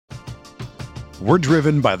We're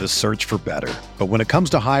driven by the search for better. But when it comes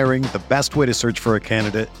to hiring, the best way to search for a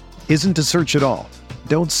candidate isn't to search at all.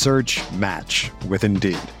 Don't search, match with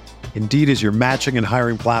Indeed. Indeed is your matching and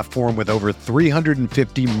hiring platform with over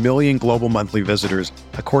 350 million global monthly visitors,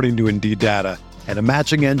 according to Indeed data, and a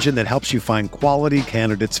matching engine that helps you find quality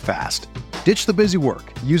candidates fast. Ditch the busy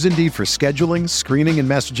work. Use Indeed for scheduling, screening, and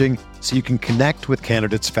messaging so you can connect with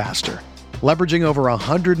candidates faster. Leveraging over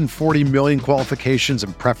 140 million qualifications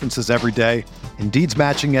and preferences every day, Indeed's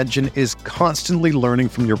matching engine is constantly learning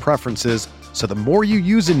from your preferences, so the more you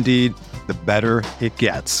use Indeed, the better it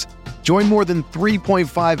gets. Join more than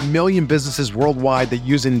 3.5 million businesses worldwide that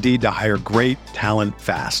use Indeed to hire great talent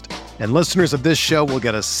fast. And listeners of this show will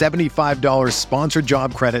get a $75 sponsored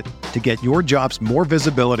job credit to get your jobs more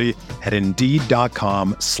visibility at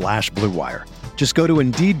Indeed.com/Blue Wire. Just go to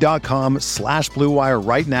Indeed.com/Blue Wire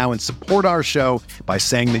right now and support our show by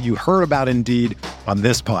saying that you heard about Indeed on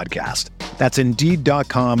this podcast. That's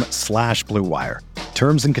Indeed.com/Blue Wire.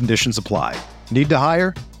 Terms and conditions apply. Need to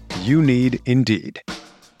hire? You need Indeed.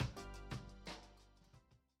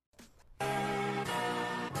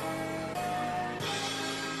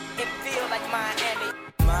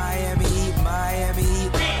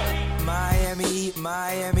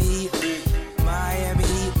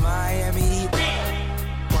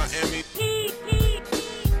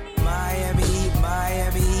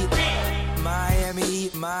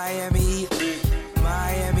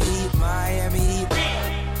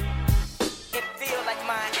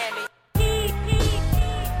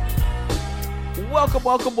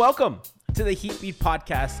 Welcome to the Heat Beat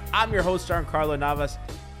Podcast. I'm your host, Giancarlo Navas,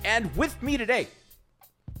 and with me today,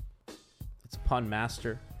 it's Pun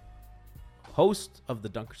Master, host of the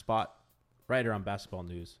Dunker Spot, writer on Basketball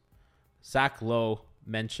News, Zach Lowe,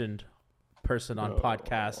 mentioned person on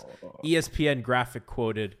podcast, ESPN graphic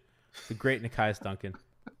quoted, the great Nekias Duncan.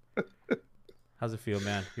 How's it feel,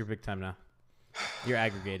 man? You're big time now. You're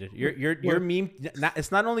aggregated. Your meme.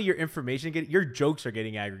 It's not only your information your jokes are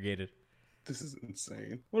getting aggregated. This is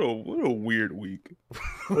insane. What a weird week.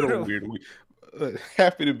 What a weird week.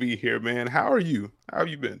 Happy to be here, man. How are you? How have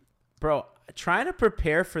you been? Bro, trying to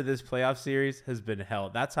prepare for this playoff series has been hell.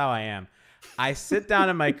 That's how I am. I sit down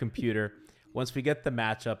at my computer once we get the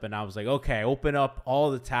matchup, and I was like, okay, open up all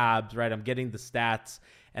the tabs, right? I'm getting the stats,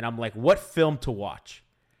 and I'm like, what film to watch?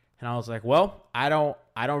 And I was like, well, I don't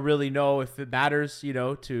really know if it matters, to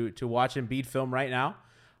watch Embiid film right now.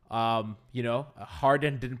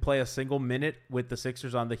 Harden didn't play a single minute with the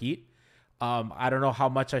Sixers on the Heat. I don't know how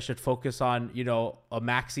much I should focus on, a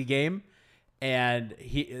Maxey game. And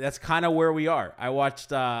that's kind of where we are. I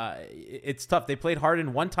watched, it's tough. They played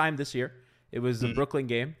Harden one time this year. It was the Brooklyn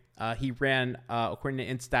game. He ran, according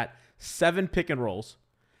to Instat, 7 pick and rolls.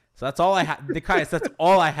 So that's all I had. Nekias, that's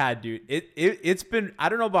all I had, dude. It's been, I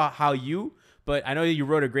don't know about how you, but I know you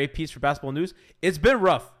wrote a great piece for Basketball News. It's been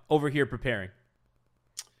rough over here preparing.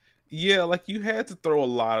 Yeah, like you had to throw a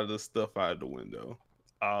lot of the stuff out of the window.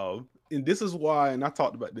 And this is why, and I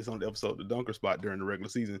talked about this on the episode of the Dunker Spot during the regular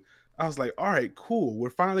season. I was like, all right, cool.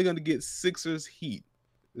 We're finally going to get Sixers Heat.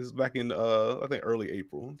 This is back in, I think, early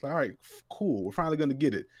April. It's like, all right, cool. We're finally going to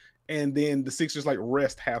get it. And then the Sixers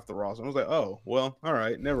rest half the roster. I was like, oh, well, all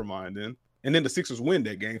right, never mind then. And then the Sixers win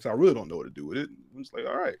that game, so I really don't know what to do with it. I'm just like,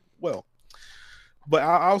 all right, well. But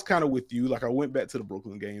I was kind of with you. I went back to the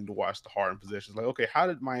Brooklyn game to watch the Harden possessions. Okay, how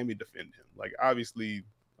did Miami defend him? Obviously,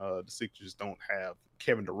 the Sixers don't have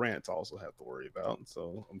Kevin Durant to also have to worry about.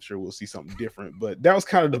 So I'm sure we'll see something different. But that was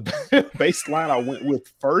kind of the baseline I went with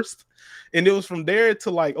first. And it was from there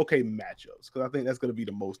to matchups. Because I think that's going to be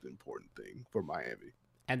the most important thing for Miami.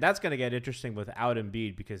 And that's going to get interesting without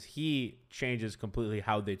Embiid because he changes completely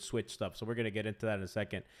how they switch stuff. So we're going to get into that in a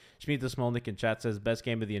second. Shmita Smolnik in chat says, best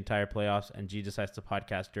game of the entire playoffs, and G decides to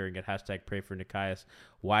podcast during it. # pray for Nekias.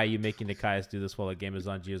 Why are you making Nekias do this while a game is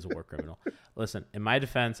on? G is a war criminal. Listen, in my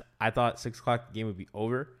defense, I thought 6 o'clock the game would be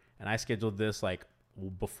over, and I scheduled this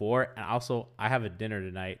before. And also, I have a dinner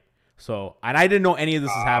tonight. So, and I didn't know any of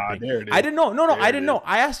this is happening. I didn't know. No, I didn't know.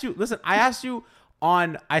 I asked you,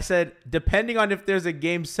 I said, depending on if there's a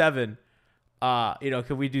game 7,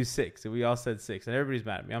 can we do 6? And we all said 6, and everybody's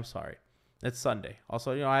mad at me. I'm sorry. It's Sunday.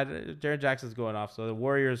 Also, Jaren Jackson's going off, so the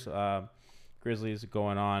Warriors, Grizzlies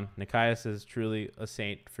going on. Nekias is truly a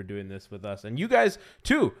saint for doing this with us, and you guys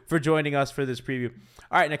too for joining us for this preview.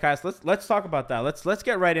 All right, Nekias, let's talk about that. Let's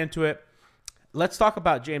get right into it. Let's talk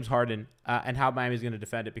about James Harden and how Miami's going to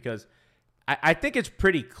defend it because I think it's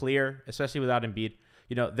pretty clear, especially without Embiid.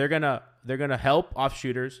 They're gonna help off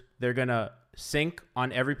shooters. They're gonna sink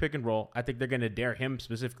on every pick and roll. I think they're gonna dare him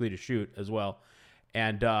specifically to shoot as well,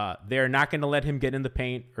 and they're not gonna let him get in the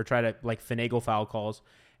paint or try to finagle foul calls.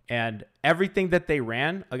 And everything that they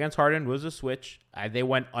ran against Harden was a switch. They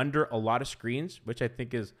went under a lot of screens, which I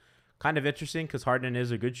think is kind of interesting because Harden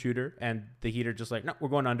is a good shooter, and the Heat are just like, no, we're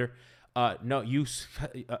going under. No,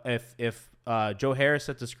 if Joe Harris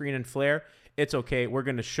sets a screen and flare, it's okay. We're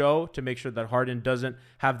going to show to make sure that Harden doesn't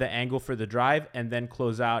have the angle for the drive and then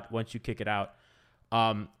close out once you kick it out.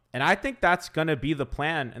 And I think that's going to be the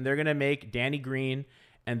plan. And they're going to make Danny Green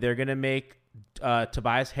and they're going to make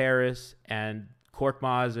Tobias Harris and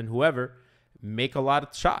Korkmaz and whoever make a lot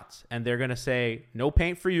of shots. And they're going to say, no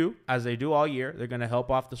paint for you, as they do all year. They're going to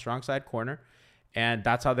help off the strong side corner. And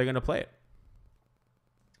that's how they're going to play it.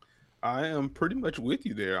 I am pretty much with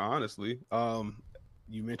you there, honestly.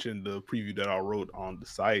 You mentioned the preview that I wrote on the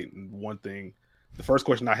site, and one thing, the first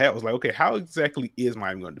question I had was like, okay, how exactly is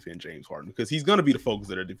Miami going to defend James Harden? Because he's going to be the focus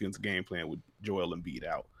of their defensive game plan with Joel Embiid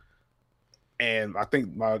out. And I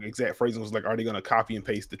think my exact phrasing was like, are they going to copy and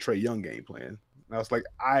paste the Trae Young game plan? And I was like,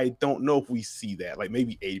 I don't know if we see that. Like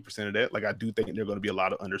maybe 80% of that. Like I do think there are going to be a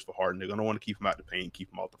lot of unders for Harden. They're going to want to keep him out the paint,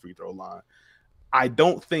 keep him off the free throw line. I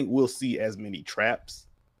don't think we'll see as many traps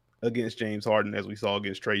against James Harden as we saw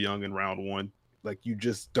against Trae Young in round one. Like you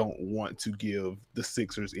just don't want to give the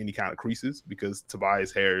Sixers any kind of creases because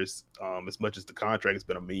Tobias Harris, as much as the contract has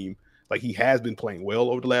been a meme, like he has been playing well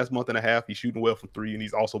over the last month and a half. He's shooting well from three, and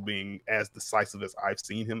he's also being as decisive as I've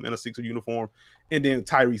seen him in a Sixer uniform. And then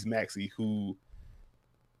Tyrese Maxey, who,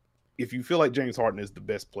 if you feel like James Harden is the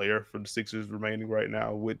best player for the Sixers remaining right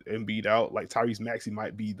now with Embiid out, like Tyrese Maxey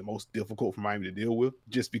might be the most difficult for Miami to deal with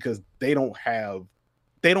just because they don't have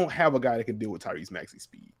a guy that can deal with Tyrese Maxey's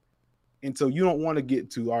speed. And so you don't want to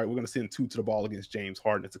get to, all right, we're going to send two to the ball against James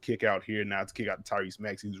Harden. It's a kick out here. Now it's a kick out to Tyrese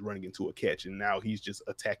Maxey, who's running into a catch. And now he's just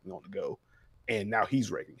attacking on the go. And now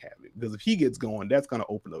he's wreaking havoc. Because if he gets going, that's going to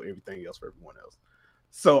open up everything else for everyone else.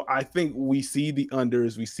 So I think we see the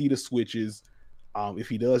unders. We see the switches. If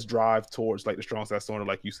he does drive towards like the strong side corner,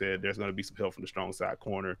 like you said, there's going to be some help from the strong side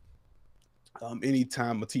corner.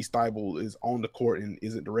 Anytime Matisse Thybulle is on the court and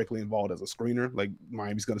isn't directly involved as a screener, like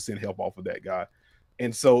Miami's going to send help off of that guy.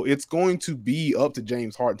 And so it's going to be up to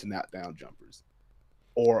James Harden to knock down jumpers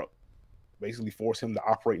or basically force him to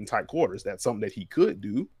operate in tight quarters. That's something that he could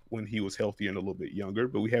do when he was healthier and a little bit younger,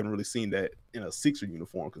 but we haven't really seen that in a Sixer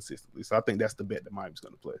uniform consistently. So I think that's the bet that Miami's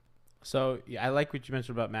going to play. So yeah, I like what you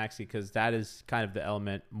mentioned about Maxey because that is kind of the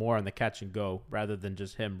element more on the catch and go rather than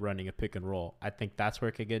just him running a pick and roll. I think that's where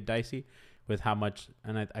it could get dicey with how much,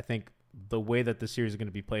 and I think the way that the series is going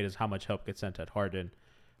to be played is how much help gets sent at Harden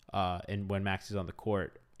and when Maxey's on the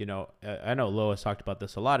court. You know, I know Lois talked about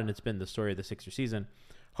this a lot, and it's been the story of the Sixer season.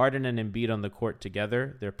 Harden and Embiid on the court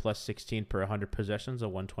together, they're plus 16 per 100 possessions, a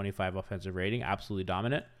 125 offensive rating, absolutely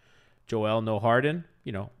dominant. Joel, no Harden,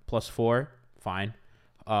 you know, plus 4, fine.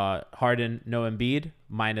 Harden, no Embiid,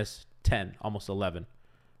 minus 10, almost 11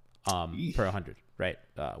 per 100, right?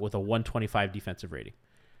 With a 125 defensive rating.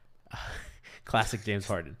 Classic James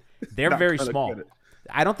Harden. They're very small.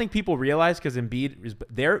 I don't think people realize because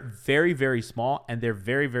they're very, very small and they're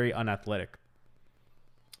very, very unathletic.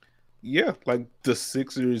 Yeah, like the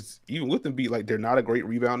Sixers, even with Embiid, like they're not a great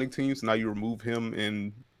rebounding team. So now you remove him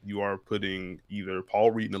and you are putting either Paul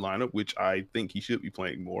Reed in the lineup, which I think he should be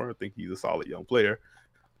playing more. I think he's a solid young player.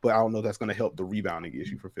 But I don't know if that's going to help the rebounding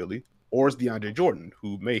issue for Philly. Or it's DeAndre Jordan,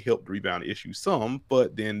 who may help the rebounding issue some,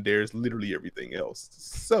 but then there's literally everything else.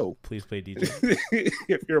 So please play DJ.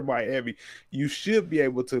 If you're Miami, you should be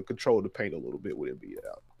able to control the paint a little bit with Embiid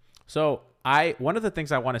out. So one of the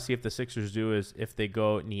things I want to see if the Sixers do is if they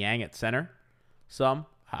go Niang at center.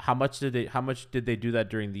 How much did they do that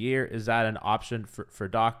during the year? Is that an option for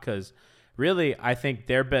Doc? Because really, I think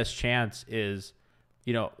their best chance is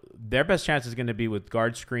going to be with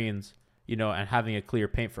guard screens, you know, and having a clear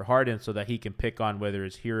paint for Harden so that he can pick on whether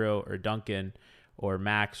it's Hero or Duncan or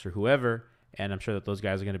Max or whoever. And I'm sure that those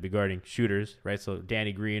guys are going to be guarding shooters, right? So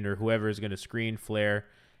Danny Green or whoever is going to screen, flare,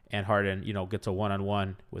 and Harden, you know, gets a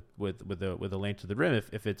one-on-one with a lane to the rim.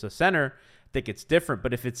 If it's a center, I think it's different.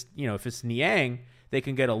 But if it's Niang, they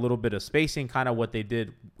can get a little bit of spacing, kind of what they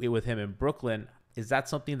did with him in Brooklyn. Is that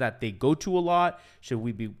something that they go to a lot? Should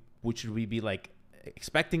we be like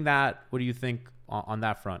expecting that? What do you think on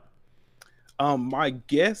that front? My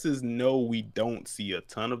guess is no, we don't see a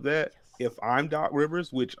ton of that. If I'm Doc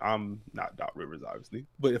Rivers, which I'm not Doc Rivers, obviously,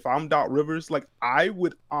 but if I'm Doc Rivers, like I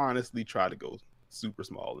would honestly try to go super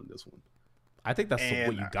small in this one. I think that's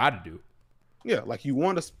what you got to do. Yeah, like you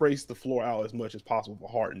want to space the floor out as much as possible for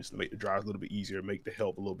Harden just to make the drives a little bit easier, make the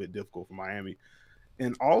help a little bit difficult for Miami.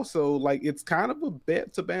 And also, like, it's kind of a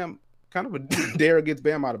bet to Bam, kind of a dare against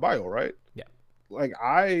Bam Adebayo, right? Yeah. Like,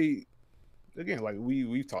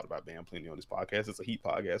 we've talked about Bam plenty on this podcast. It's a Heat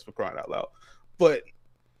podcast for crying out loud. But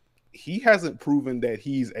he hasn't proven that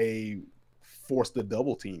he's a force the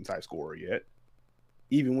double team type scorer yet.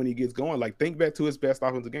 Even when he gets going, like think back to his best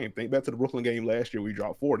offensive game. Think back to the Brooklyn game last year where he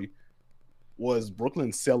dropped 40. Was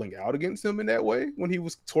Brooklyn selling out against him in that way when he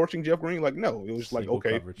was torching Jeff Green? Like, no, it was just like,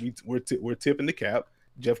 okay, we're tipping the cap.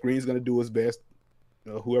 Jeff Green's going to do his best.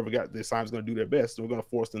 Whoever got this assignment is going to do their best. So we're going to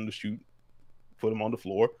force them to shoot, put them on the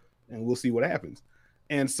floor, and we'll see what happens.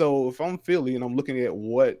 And so if I'm Philly and I'm looking at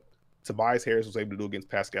what Tobias Harris was able to do against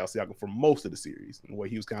Pascal Siakam for most of the series, and where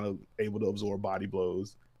he was kind of able to absorb body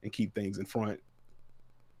blows and keep things in front,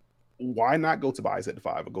 why not go Tobias at the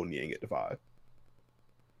 5 or go Niang at the 5?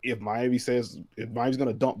 If Miami's going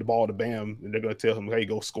to dump the ball to Bam and they're going to tell him, hey,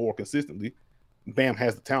 go score consistently, Bam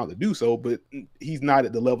has the talent to do so, but he's not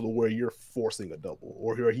at the level where you're forcing a double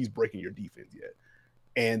or where he's breaking your defense yet.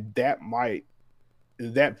 And that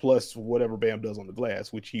plus whatever Bam does on the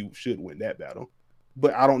glass, which he should win that battle.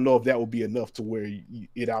 But I don't know if that would be enough to where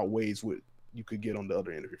it outweighs what you could get on the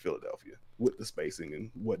other end of your Philadelphia with the spacing and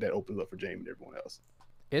what that opens up for Jamie and everyone else.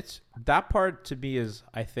 It's that part to me is,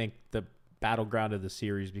 I think, the battleground of the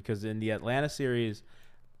series, because in the Atlanta series,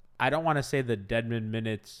 I don't want to say the Dedmon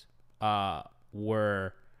minutes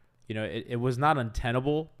were, it was not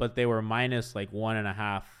untenable, but they were minus like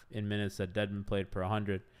 1.5 in minutes that Dedmon played per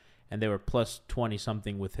 100, and they were plus 20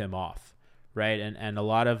 something with him off, right? And a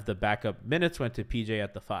lot of the backup minutes went to PJ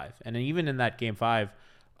at the 5, and then even in that game 5,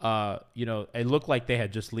 it looked like they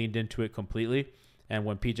had just leaned into it completely. And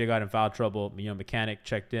when PJ got in foul trouble, Mechanic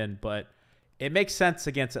checked in. But it makes sense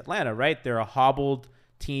against Atlanta, right? They're a hobbled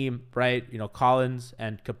team, right? Collins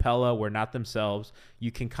and Capella were not themselves. You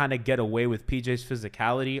can kind of get away with PJ's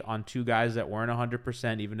physicality on two guys that weren't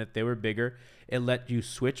 100%, even if they were bigger. It let you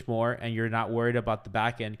switch more, and you're not worried about the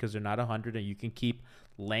back end because they're not 100, and you can keep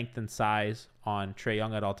length and size on Trae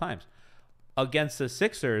Young at all times. Against the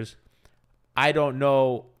Sixers, I don't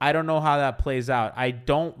know how that plays out. I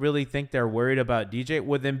don't really think they're worried about DJ.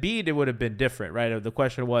 With Embiid, it would have been different, right? The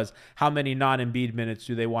question was, how many non-Embiid minutes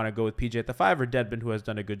do they want to go with PJ at the 5 or Dedmon, who has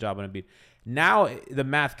done a good job on Embiid? Now the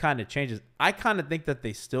math kind of changes. I kind of think that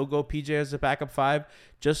they still go PJ as a backup 5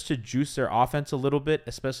 just to juice their offense a little bit,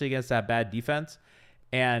 especially against that bad defense.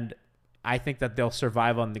 And I think that they'll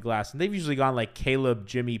survive on the glass. And they've usually gone like Caleb,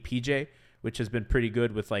 Jimmy, PJ, which has been pretty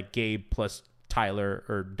good with like Gabe plus Tyler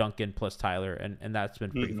or Duncan plus Tyler, and that's been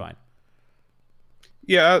pretty fine.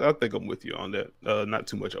 Yeah, I think I'm with you on that. Not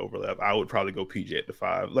too much overlap. I would probably go PJ at the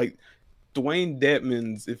 5. Like Dwayne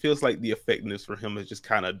Dedmon's, it feels like the effectiveness for him has just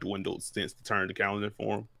kind of dwindled since the turn of the calendar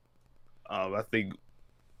for him. I think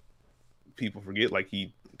people forget, like,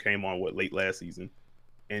 he came on late last season,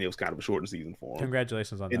 and it was kind of a shortened season for him.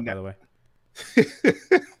 Congratulations on that, by the way.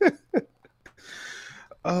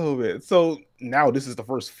 Oh man! So now this is the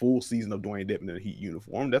first full season of Dwayne Dedmon in a Heat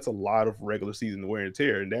uniform. That's a lot of regular season wear and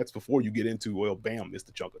tear, and that's before you get into, well, Bam missed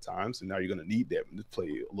a chunk of time, so now you're going to need Dedmon to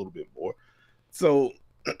play a little bit more. So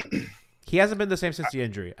he hasn't been the same since the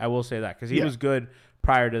injury. I will say that, because he was good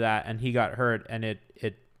prior to that, and he got hurt, and it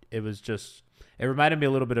was just, it reminded me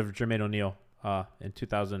a little bit of Jermaine O'Neal in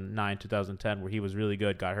 2009, 2010, where he was really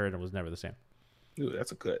good, got hurt, and was never the same. Ooh,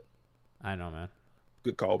 that's a cut. I know, man.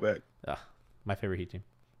 Good callback. My favorite Heat team.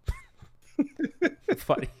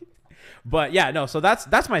 Funny. But yeah, no, so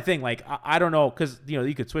that's my thing. Like, I don't know, because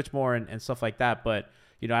you could switch more and stuff like that, but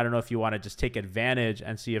I don't know if you want to just take advantage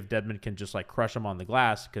and see if Dedmon can just like crush them on the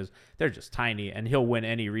glass, because they're just tiny, and he'll win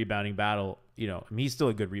any rebounding battle. He's still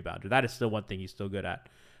a good rebounder. That is still one thing he's still good at.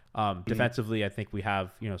 Defensively, I think we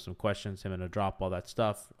have some questions, him in a drop, all that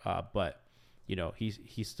stuff. But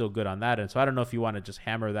he's still good on that, and so I don't know if you want to just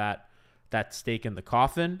hammer that stake in the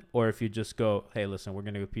coffin, or if you just go, hey, listen, we're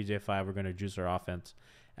going to go PJ5, we're going to juice our offense,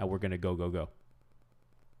 and we're going to go.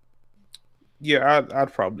 Yeah,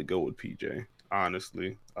 I'd probably go with PJ,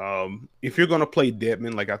 honestly. If you're going to play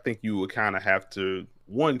Dedmon, like, I think you would kind of have to,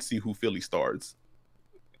 one, see who Philly starts,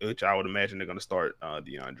 which I would imagine they're going to start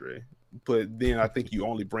DeAndre. But then I think you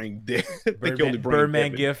only bring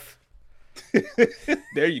Birdman gif.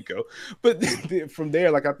 There you go. But from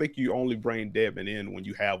there, like, I think you only bring Dedmon in when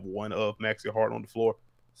you have one of Maxey Hart on the floor.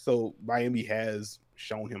 So Miami has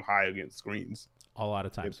shown him high against screens a lot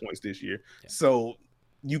of times, points this year. Yeah. So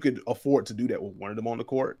you could afford to do that with one of them on the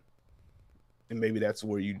court, and maybe that's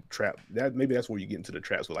where you trap that. Maybe that's where you get into the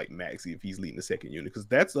traps with like Maxey if he's leading the second unit, because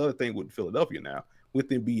that's the other thing with Philadelphia now. With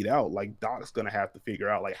Embiid out, like, Doc's gonna have to figure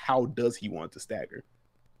out, like, how does he want to stagger.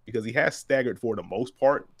 Because he has staggered for the most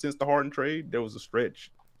part since the Harden trade. There was a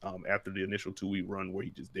stretch after the initial 2-week run where he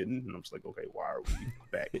just didn't. And I'm just like, okay, why are we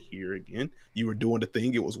back here again? You were doing the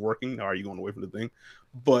thing. It was working. Now are you going away from the thing?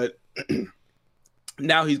 But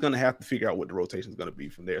Now he's going to have to figure out what the rotation is going to be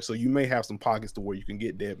from there. So you may have some pockets to where you can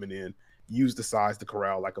get Dedmon in, use the size to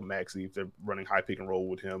corral like a Maxey if they're running high pick and roll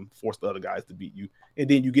with him, force the other guys to beat you, and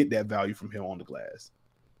then you get that value from him on the glass.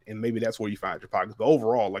 And maybe that's where you find your pockets. But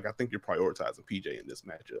overall, like I think you're prioritizing PJ in this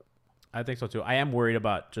matchup. I think so too. I am worried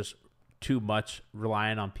about just too much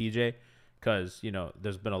relying on PJ because,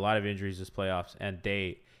 there's been a lot of injuries this playoffs, and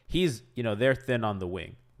they're thin on the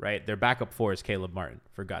wing, right? Their backup 4 is Caleb Martin,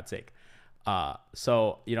 for God's sake.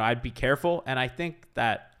 So I'd be careful, and I think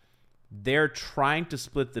that they're trying to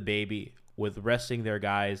split the baby with resting their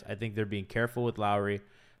guys. I think they're being careful with Lowry.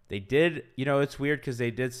 They did, it's weird because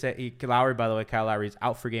they did say Lowry, by the way, Kyle Lowry is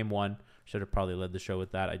out for game 1. Should have probably led the show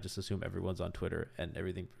with that. I just assume everyone's on Twitter and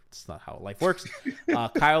everything. It's not how life works.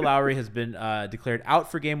 Kyle Lowry has been declared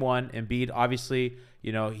out for game 1. Embiid, obviously,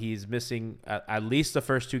 he's missing at least the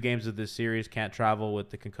first 2 games of this series. Can't travel with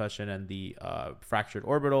the concussion and the fractured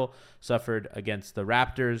orbital suffered against the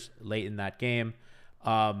Raptors late in that game.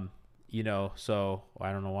 So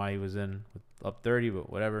I don't know why he was in with up 30,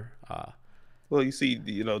 but whatever. Well, you see,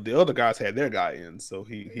 the other guys had their guy in, so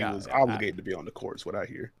he was obligated to be on the court. Is what I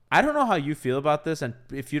hear. I don't know how you feel about this, and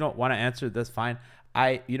if you don't want to answer, that's fine.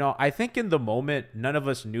 I think in the moment, none of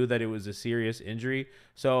us knew that it was a serious injury.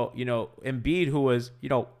 So, Embiid, who was,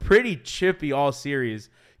 pretty chippy all series,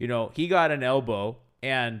 he got an elbow,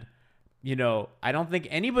 and, I don't think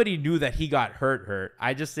anybody knew that he got hurt.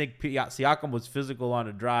 I just think Siakam was physical on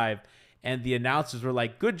a drive, and the announcers were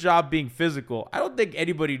like, good job being physical. I don't think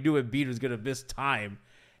anybody knew Embiid was going to miss time.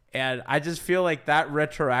 And I just feel like that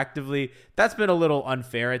retroactively, that's been a little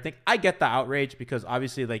unfair. I think I get the outrage because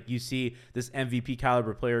obviously, like, you see this MVP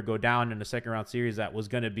caliber player go down in a second round series that was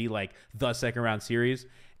going to be like the second round series.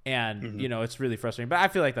 And, it's really frustrating. But I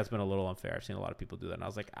feel like that's been a little unfair. I've seen a lot of people do that. And I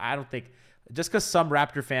was like, I don't think just because some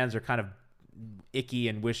Raptor fans are kind of icky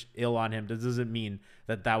and wish ill on him, that doesn't mean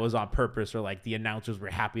that was on purpose or like the announcers were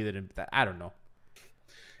happy that I don't know.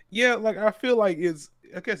 Yeah, like I feel like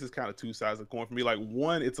I guess it's kind of two sides of the coin for me. Like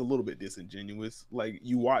one, it's a little bit disingenuous. Like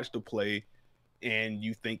you watch the play and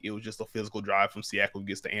you think it was just a physical drive from Siakam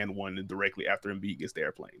gets to and one and directly after Embiid gets the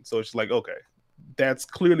airplane. So it's like, okay, that's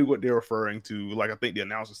clearly what they're referring to. Like I think the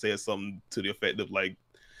announcer said something to the effect of like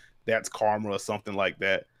that's karma or something like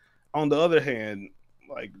that. On the other hand,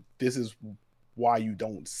 like this is why you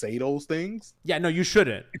don't say those things. Yeah, no, you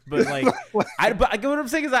shouldn't. But like, what I'm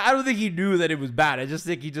saying is that I don't think he knew that it was bad. I just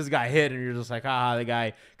think he just got hit, and you're just like, the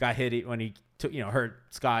guy got hit when he took, hurt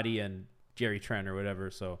Scotty and Jerry Trent or whatever.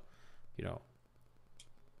 So, I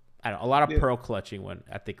don't know, a lot of pearl clutching when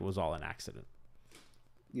I think it was all an accident.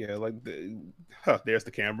 Yeah, like there's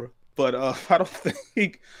the camera, but I don't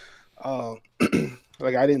think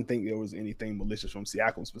like I didn't think there was anything malicious from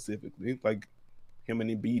Siakam specifically. Like him and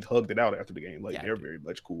Embiid hugged it out after the game. Like they're very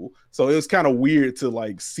much cool. So it was kind of weird to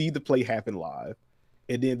like see the play happen live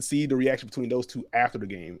and then see the reaction between those two after the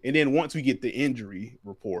game. And then once we get the injury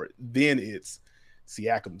report, then it's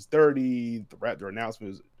Siakam's dirty. The Raptor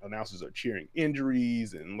announcers are cheering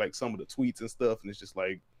injuries and like some of the tweets and stuff. And it's just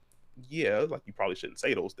like, yeah, like you probably shouldn't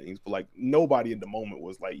say those things, but like nobody in the moment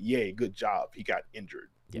was like, yay, good job. He got injured.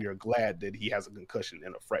 Yeah. You're glad that he has a concussion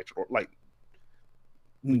and a fracture or like,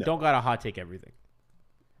 no. Don't gotta hot take everything.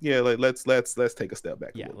 Yeah, like let's take a step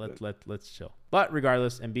back. Yeah, let's chill. But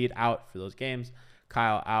regardless, Embiid out for those games,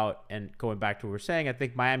 Kyle out, and going back to what we're saying, I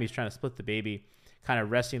think Miami's trying to split the baby, kind of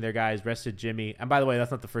resting their guys, rested Jimmy. And by the way, that's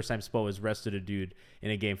not the first time Spo has rested a dude in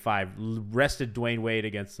a game 5. Rested Dwayne Wade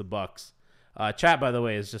against the Bucks. Chat, by the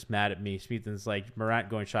way, is just mad at me. Smeaton's like Morant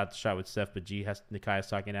going shot to shot with Steph, but Nekias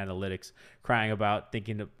talking analytics, crying,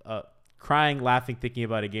 laughing, thinking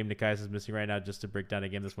about a game Nekias is missing right now just to break down a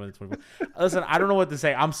game that's more than 24. Listen, I don't know what to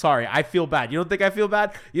say. I'm sorry. I feel bad. You don't think I feel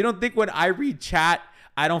bad? You don't think when I read chat,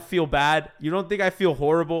 I don't feel bad? You don't think I feel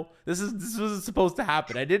horrible? This wasn't supposed to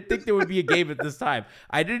happen. I didn't think there would be a game at this time.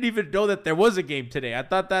 I didn't even know that there was a game today. I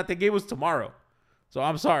thought that the game was tomorrow. So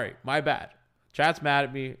I'm sorry. My bad. Chat's mad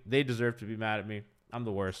at me. They deserve to be mad at me. I'm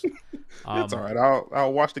the worst. It's all right.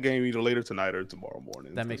 I'll watch the game either later tonight or tomorrow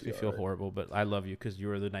morning. That makes me feel horrible, but I love you because you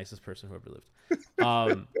are the nicest person who ever lived. Go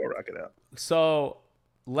rock it out. So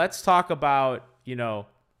let's talk about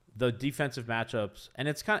the defensive matchups, and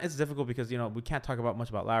it's difficult because we can't talk about much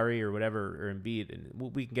about Lowry or whatever or Embiid,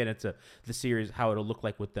 and we can get into the series how it'll look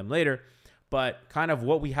like with them later. But kind of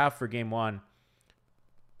what we have for game 1,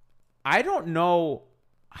 I don't know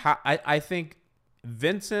how. I think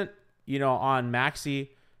Vincent, on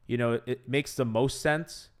Maxey, it makes the most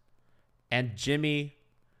sense. And Jimmy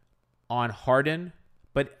on Harden.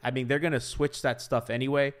 But, I mean, they're going to switch that stuff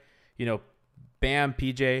anyway. Bam,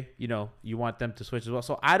 PJ, you want them to switch as well.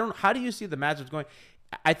 So, how do you see the matchups going?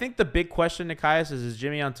 I think the big question, Nekias, is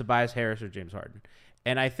Jimmy on Tobias Harris or James Harden?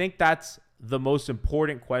 And I think that's the most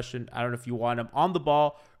important question. I don't know if you want him on the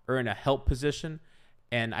ball or in a help position.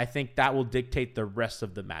 And I think that will dictate the rest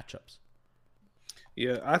of the matchups.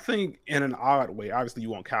 Yeah, I think in an odd way, obviously you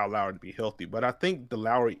want Kyle Lowry to be healthy, but I think the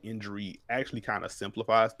Lowry injury actually kind of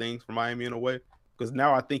simplifies things for Miami in a way, because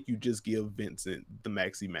now I think you just give Vincent the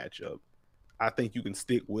Maxey matchup. I think you can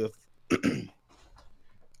stick with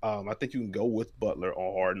I think you can go with Butler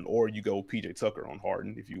on Harden, or you go PJ Tucker on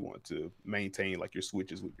Harden if you want to maintain like your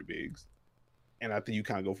switches with your bigs. And I think you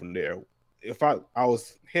kind of go from there. If I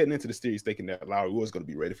was heading into the series thinking that Lowry was going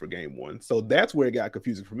to be ready for game one. So that's where it got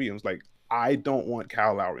confusing for me. I was like, I don't want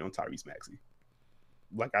Kyle Lowry on Tyrese Maxey.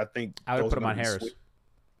 Like, I think I would put him on Harris.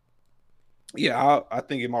 Yeah, I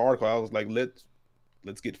think in my article, I was like,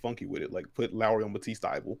 let's get funky with it. Like, put Lowry on Matisse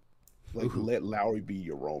Thybulle. Like, let Lowry be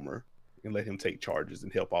your roamer and let him take charges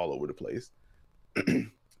and help all over the place.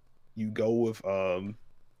 You go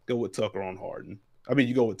with Tucker on Harden. I mean,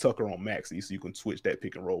 you go with Tucker on Maxey, so you can switch that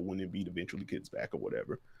pick and roll when Embiid eventually gets back or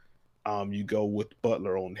whatever. You go with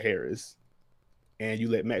Butler on Harris, and you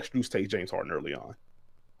let Max Strus take James Harden early on.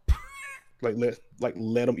 let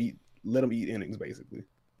him eat innings basically.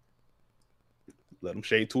 Let him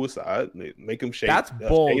shade to his side, make him shade. That's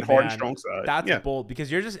bold, shade Harden strong side. That's bold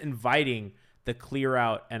because you're just inviting the clear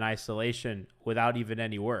out and isolation without even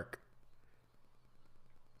any work.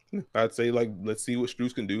 I'd say let's see what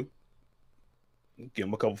Strus can do. Give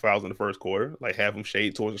him a couple fouls in the first quarter. Like, have him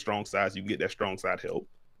shade towards the strong side so you can get that strong side help.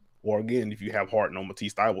 Or again, if you have Harden on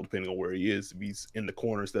Matisse Thybulle, depending on where he is, if he's in the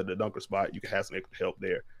corner instead of the dunker spot, you can have some extra help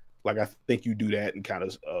there. Like, I think you do that and kind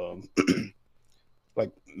of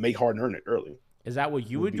like make Harden earn it early. Is that what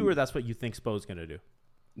you would do, or that's what you think Spo's going to do?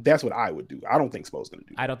 That's what I would do. I don't think Spo's going to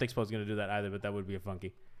do that. I don't think Spo's going to do that either, but that would be a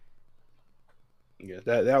funky. Yeah,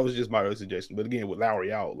 that was just my suggestion. But again, with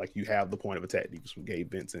Lowry out, like, you have the point of attack defense from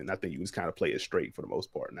Gabe Vincent. I think you just kind of play it straight for the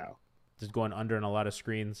most part now. Just going under in a lot of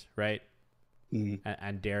screens, right? Mm-hmm.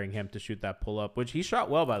 And daring him to shoot that pull-up, which he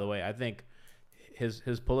shot well, by the way. I think his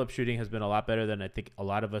pull-up shooting has been a lot better than I think a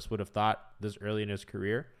lot of us would have thought this early in his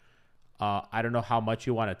career. I don't know how much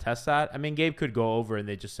you want to test that. I mean, Gabe could go over and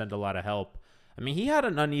they just send a lot of help. I mean, he had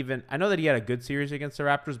an uneven – I know that he had a good series against the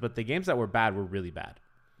Raptors, but the games that were bad were really bad.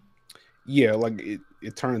 Yeah, like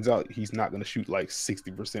it turns out he's not going to shoot like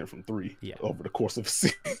 60% from three over the course of a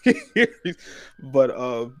series. But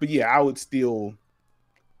yeah,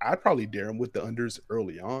 I'd probably dare him with the unders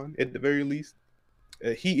early on at the very least.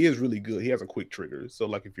 He is really good. He has a quick trigger. So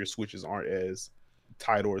like if your switches aren't as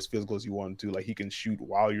tight or as physical as you want him to, like he can shoot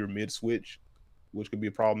while you're mid switch, which could be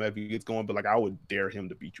a problem if he gets going. But like I would dare him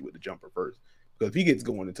to beat you with the jumper first. Because if he gets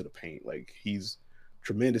going into the paint, like he's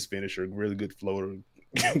tremendous finisher, really good floater,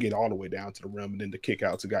 get all the way down to the rim, and then the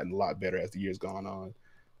kickouts have gotten a lot better as the years gone on.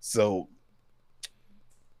 So,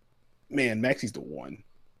 man, Maxey's the one.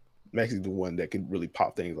 Maxey's the one that can really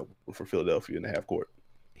pop things up for Philadelphia in the half court.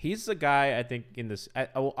 He's the guy I think in this.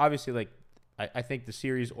 Obviously, like I think the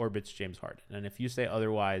series orbits James Harden, and if you say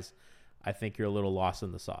otherwise, I think you're a little lost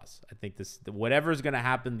in the sauce. I think whatever's going to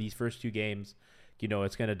happen these first two games, you know,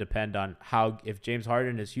 it's going to depend on if James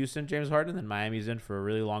Harden is Houston James Harden, then Miami's in for a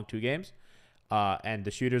really long 2 games. And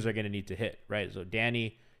the shooters are going to need to hit, right? So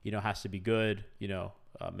Danny, you know, has to be good. You know,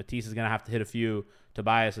 Matisse is going to have to hit a few.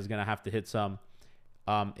 Tobias is going to have to hit some.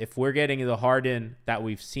 If we're getting the Harden that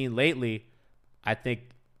we've seen lately, I think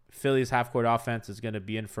Philly's half-court offense is going to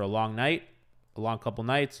be in for a long couple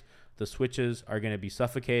nights. The switches are going to be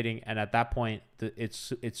suffocating. And at that point,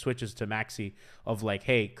 it switches to Maxey of like,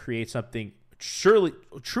 hey, create something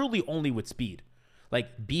truly only with speed.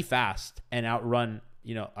 Like, be fast and outrun,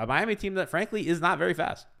 you know, a Miami team that, frankly, is not very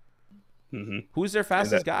fast. Mm-hmm. Who's their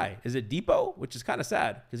fastest guy? Is it Depot? Which is kind of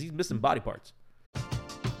sad because he's missing body parts.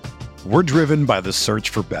 We're driven by the search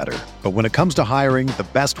for better. But when it comes to hiring, the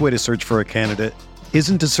best way to search for a candidate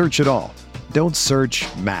isn't to search at all. Don't search,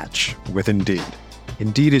 match with Indeed.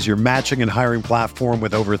 Indeed is your matching and hiring platform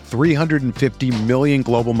with over 350 million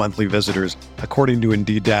global monthly visitors, according to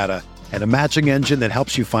Indeed data, and a matching engine that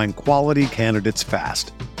helps you find quality candidates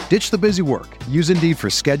fast. Ditch the busy work. Use Indeed for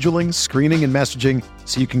scheduling, screening, and messaging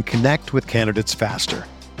so you can connect with candidates faster.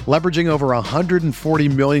 Leveraging over 140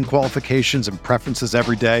 million qualifications and preferences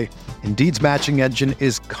every day, Indeed's matching engine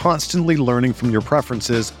is constantly learning from your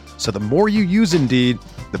preferences, so the more you use Indeed,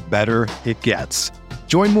 the better it gets.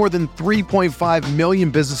 Join more than 3.5 million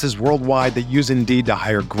businesses worldwide that use Indeed to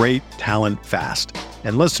hire great talent fast.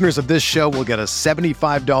 And listeners of this show will get a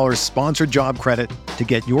 $75 sponsored job credit to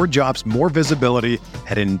get your jobs more visibility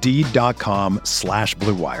at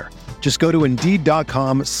Indeed.com/Blue Wire. Just go to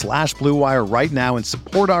Indeed.com/Blue Wire right now and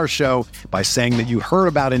support our show by saying that you heard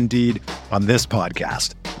about Indeed on this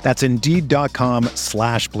podcast. That's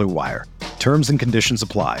Indeed.com/Blue Wire. Terms and conditions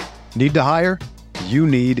apply. Need to hire? You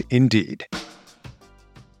need Indeed.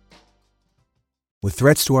 With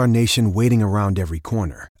threats to our nation waiting around every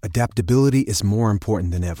corner, adaptability is more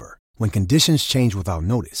important than ever. When conditions change without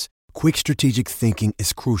notice, quick strategic thinking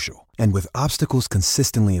is crucial. And with obstacles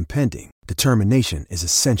consistently impending, determination is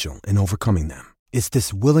essential in overcoming them. It's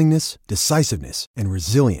this willingness, decisiveness, and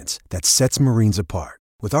resilience that sets Marines apart.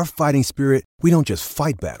 With our fighting spirit, we don't just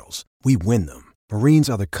fight battles, we win them. Marines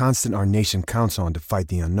are the constant our nation counts on to fight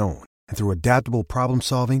the unknown. And through adaptable problem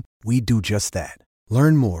solving, we do just that.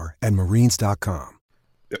 Learn more at Marines.com.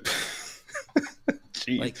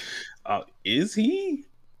 Jeez. Is he?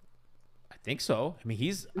 I think so. I mean,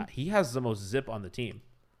 he has the most zip on the team.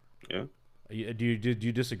 Yeah. Do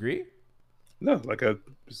you disagree? No, like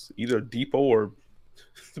either Depot or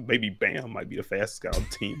maybe Bam might be the fastest guy on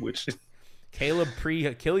the team, which Caleb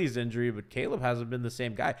pre-Achilles injury, but Caleb hasn't been the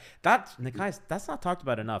same guy. Nekias, that's not talked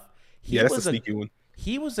about enough. That's a sneaky one.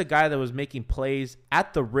 He was a guy that was making plays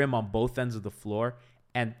at the rim on both ends of the floor,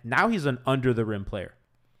 and now he's an under-the-rim player.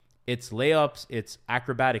 It's layups, it's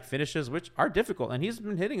acrobatic finishes, which are difficult, and he's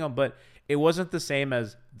been hitting them, but it wasn't the same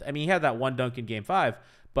as – I mean, he had that one dunk in Game 5,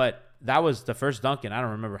 but that was the first dunk, and I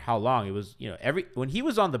don't remember how long. It was, when he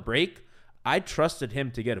was on the break, I trusted him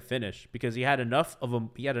to get a finish because he had enough of an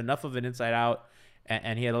inside out,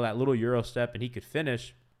 and he had that little Euro step, and he could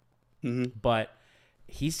finish. Mm-hmm. But –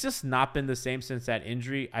 he's just not been the same since that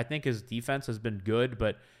injury. I think his defense has been good,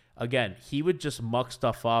 but again, he would just muck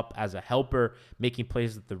stuff up as a helper, making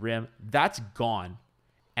plays at the rim. That's gone,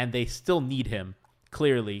 and they still need him.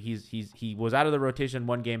 Clearly, he was out of the rotation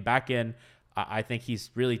one game, back in. I think he's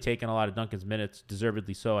really taken a lot of Duncan's minutes,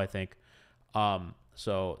 deservedly so. I think.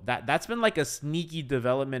 So that's been like a sneaky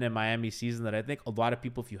development in Miami season that I think a lot of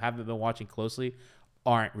people, if you haven't been watching closely,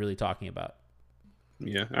 aren't really talking about.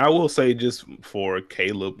 Yeah, I will say just for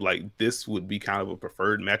Caleb, like this would be kind of a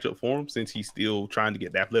preferred matchup for him since he's still trying to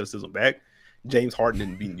get the athleticism back. James Harden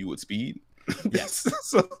didn't beat you with speed. Yes.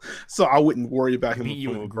 so I wouldn't worry about him. Beat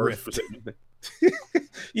you with grift.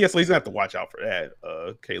 Yeah, so he's gonna have to watch out for that.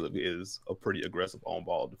 Caleb is a pretty aggressive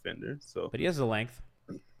on-ball defender, but he has the length.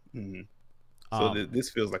 Mm-hmm. So this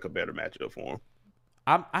feels like a better matchup for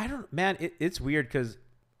him. It's weird because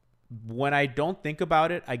when I don't think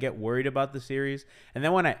about it, I get worried about the series, and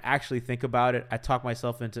then when I actually think about it, I talk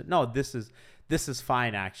myself into no. This is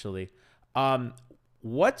fine actually.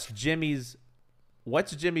 What's Jimmy's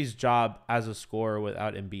job as a scorer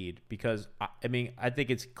without Embiid? Because I mean, I think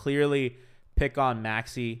it's clearly pick on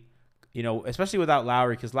Maxey, especially without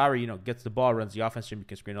Lowry, because Lowry, gets the ball, runs the offense, Jimmy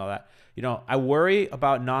can screen all that. I worry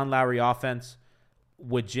about non-Lowry offense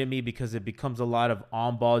with Jimmy because it becomes a lot of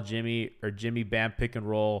on-ball Jimmy or Jimmy Bam pick and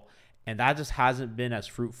roll, and that just hasn't been as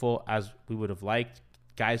fruitful as we would have liked.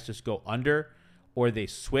 Guys just go under, or they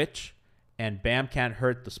switch, and Bam can't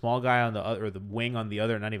hurt the small guy on the other, or the wing on the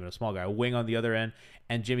other, not even a small guy, a wing on the other end,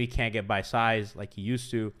 and Jimmy can't get by size like he used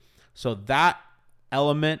to. So that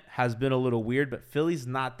element has been a little weird, but Philly's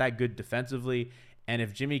not that good defensively, and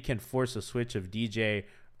if Jimmy can force a switch of DJ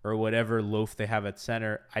or whatever loaf they have at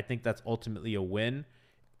center, I think that's ultimately a win.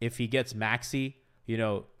 If he gets Maxey,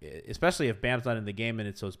 especially if Bam's not in the game and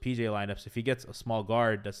it's those PJ lineups, if he gets a small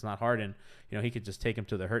guard that's not Harden, he could just take him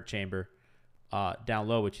to the hurt chamber down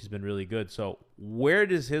low, which he's been really good. So where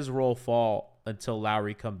does his role fall until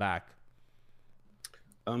Lowry come back?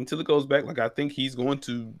 Until it goes back, I think he's going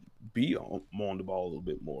to be on the ball a little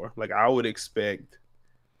bit more. I would expect.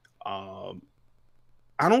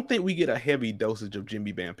 I don't think we get a heavy dosage of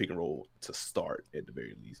Jimmy Bam pick and roll to start at the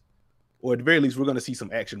very least. Or at the very least, we're going to see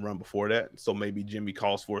some action run before that. So maybe Jimmy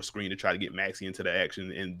calls for a screen to try to get Maxey into the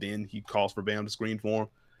action, and then he calls for Bam to screen for him.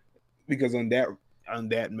 Because on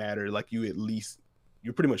that matter,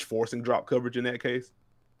 you're pretty much forcing drop coverage in that case.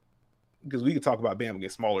 Because we could talk about Bam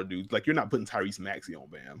against smaller dudes. You're not putting Tyrese Maxey on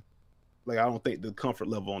Bam. I don't think the comfort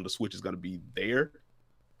level on the switch is going to be there.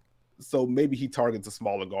 So maybe he targets a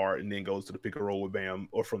smaller guard and then goes to the pick and roll with Bam.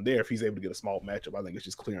 Or from there, if he's able to get a small matchup, I think it's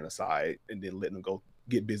just clearing a side and then letting him go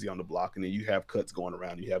get busy on the block. And then you have cuts going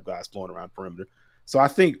around. You have guys flowing around perimeter. So I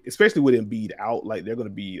think, especially with Embiid out, they're going to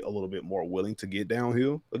be a little bit more willing to get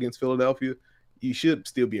downhill against Philadelphia. You should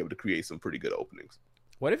still be able to create some pretty good openings.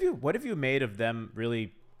 What have you made of them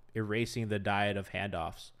really erasing the diet of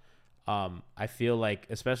handoffs? I feel like,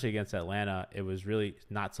 especially against Atlanta, it was really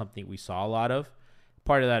not something we saw a lot of.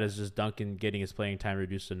 Part of that is just Duncan getting his playing time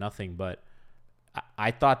reduced to nothing, but I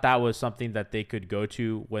thought that was something that they could go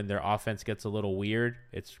to when their offense gets a little weird.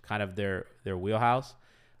 It's kind of their wheelhouse.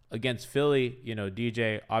 Against Philly,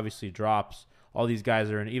 DJ obviously drops. All these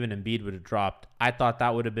guys are, and even Embiid would have dropped. I thought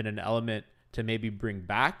that would have been an element to maybe bring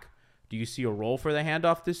back. Do you see a role for the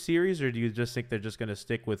handoff this series, or do you just think they're just going to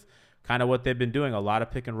stick with kind of what they've been doing? A lot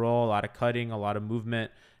of pick and roll, a lot of cutting, a lot of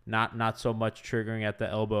movement, not so much triggering at the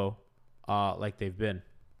elbow like they've been.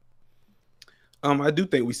 I do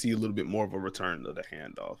think we see a little bit more of a return to the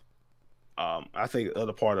handoff. I think the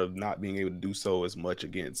other part of not being able to do so as much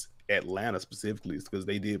against Atlanta specifically is because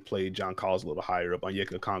they did play John Collins a little higher up.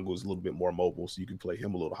 Onyeka Okongwu is a little bit more mobile, so you can play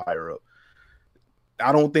him a little higher up.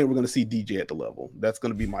 I don't think we're going to see DJ at the level. That's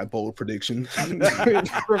going to be my bold prediction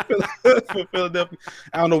for Philadelphia.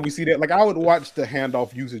 I don't know if we see that. Like, I would watch the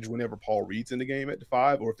handoff usage whenever Paul Reed's in the game at the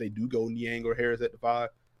 5, or if they do go Niang or Harris at the 5.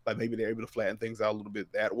 Like, maybe they're able to flatten things out a little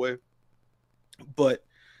bit that way. But,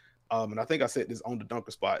 and I think I said this on the Dunker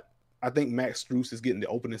spot, I think Max Strus is getting the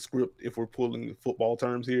opening script if we're pulling football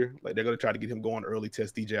terms here. Like, they're going to try to get him going early,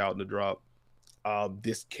 test DJ out in the drop.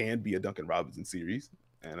 This can be a Duncan Robinson series.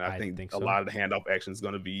 And I think so. A lot of the handoff action is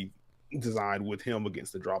going to be designed with him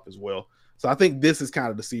against the drop as well. So I think this is kind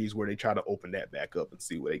of the series where they try to open that back up and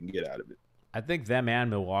see what they can get out of it. I think them and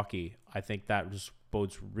Milwaukee, I think that just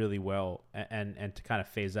bodes really well. And to kind of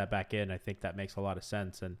phase that back in, I think that makes a lot of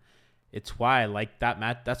sense. And it's why I like that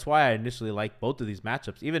match. That's why I initially like both of these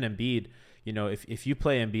matchups. Even Embiid, if you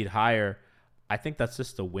play Embiid higher, I think that's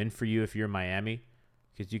just a win for you if you're Miami,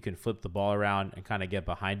 because you can flip the ball around and kind of get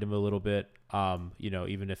behind him a little bit.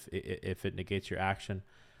 Even if it negates your action.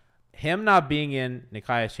 Him not being in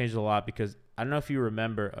Nekias changed a lot, because I don't know if you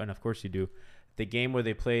remember, and of course you do, the game where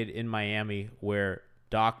they played in Miami where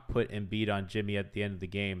Doc put Embiid on Jimmy at the end of the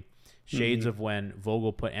game. Shades of when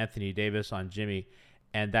Vogel put Anthony Davis on Jimmy.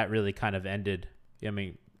 And that really kind of ended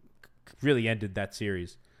that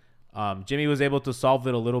series. Jimmy was able to solve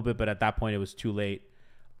it a little bit, but at that point it was too late.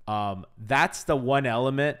 That's the one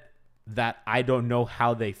element that I don't know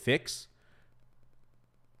how they fix.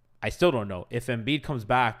 I still don't know. If Embiid comes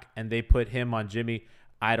back and they put him on Jimmy,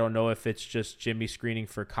 I don't know if it's just Jimmy screening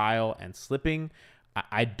for Kyle and slipping.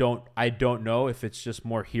 I don't know if it's just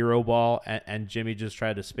more hero ball and Jimmy just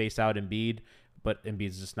tried to space out Embiid. But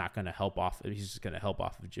Embiid's just not going to help off. He's just going to help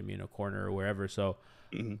off of Jimmy in a corner or wherever. So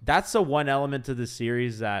that's the one element to the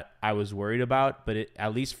series that I was worried about. But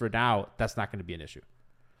at least for now, that's not going to be an issue.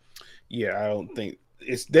 Yeah, I don't think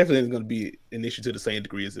it's definitely going to be an issue to the same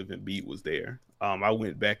degree as if Embiid was there. I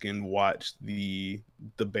went back and watched the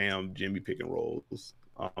Bam Jimmy pick and rolls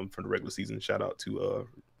from the regular season. Shout out to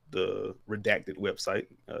the redacted website.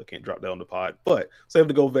 Can't drop that on the pod, but so I have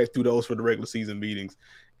to go back through those for the regular season meetings,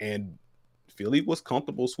 and Philly was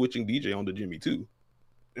comfortable switching DJ onto Jimmy too.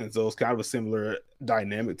 And so it's kind of a similar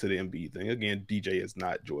dynamic to the Embiid thing. Again, DJ is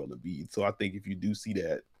not Joel Embiid. So I think if you do see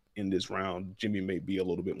that in this round, Jimmy may be a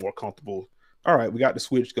little bit more comfortable. All right, we got the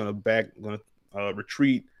switch, going to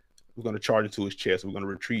retreat. We're going to charge it to his chest. We're going to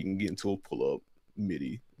retreat and get into a pull-up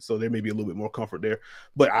midi. So there may be a little bit more comfort there.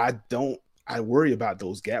 But I worry about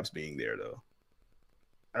those gaps being there though.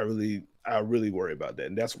 I really worry about that.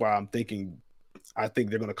 And that's why I think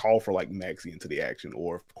they're going to call for like Maxey into the action,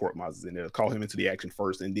 or if Korkmaz is in there, call him into the action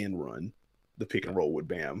first and then run the pick and roll with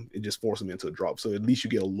Bam and just force him into a drop. So at least you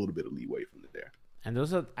get a little bit of leeway from there. And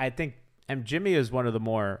I think Jimmy is one of the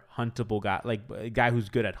more huntable guys, like a guy who's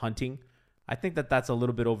good at hunting. I think that's a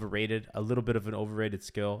little bit overrated, a little bit of an overrated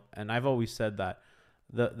skill. And I've always said that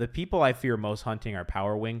the people I fear most hunting are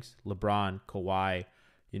power wings, LeBron, Kawhi,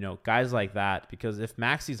 guys like that. Because if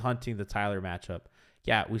Maxey's hunting the Tyler matchup,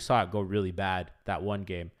 yeah, we saw it go really bad that one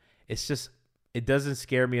game. It's just, it doesn't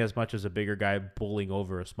scare me as much as a bigger guy bullying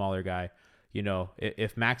over a smaller guy.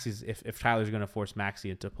 If Tyler's going to force Maxey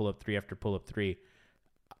into pull up 3 after pull up 3,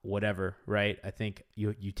 whatever, right? I think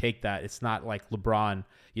you take that. It's not like LeBron,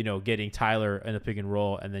 getting Tyler in a pick and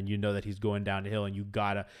roll, and then that he's going down the hill,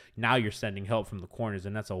 and now you're sending help from the corners,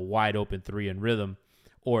 and that's a wide open 3 in rhythm,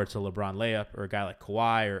 or it's a LeBron layup, or a guy like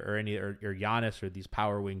Kawhi or Giannis, or these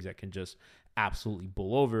power wings that can just absolutely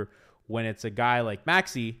bull over. When it's a guy like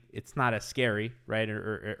Maxey, it's not as scary, right?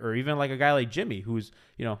 Or even like a guy like Jimmy, who's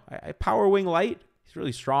a power wing light. He's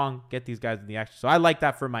really strong. Get these guys in the action. So I like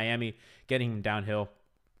that for Miami, getting him downhill.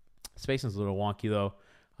 Spacing's a little wonky though.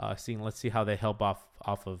 Let's see how they help off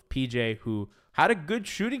of PJ, who had a good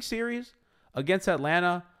shooting series against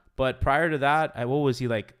Atlanta, but prior to that, what was he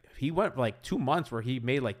like? He went like 2 months where he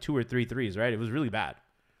made like 2 or 3 threes, right? It was really bad.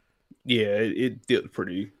 Yeah, it did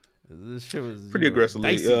pretty. This shit was pretty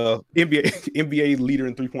aggressively. NBA leader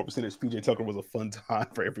in 3-point percentage. PJ Tucker was a fun time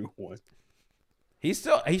for everyone. He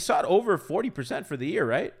shot over 40% for the year,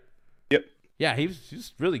 right? Yep. Yeah, he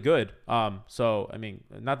was really good. So I mean,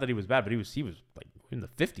 not that he was bad, but he was like in the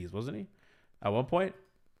 50s, wasn't he? At one point.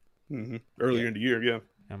 Earlier in the year, yeah.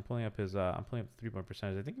 I'm pulling up his 3-point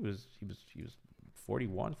percentage. I think he was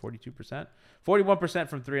 42%. 41%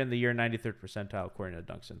 from three in the year, 93rd percentile according to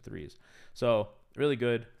Duncan threes. So really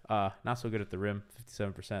good. Not so good at the rim,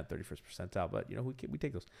 57%, 31st percentile. But we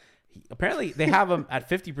take those. Apparently they have him at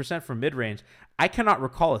 50% from mid range. I cannot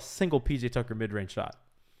recall a single PJ Tucker mid range shot.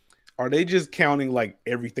 Are they just counting like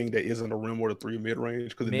everything that isn't a rim or the three mid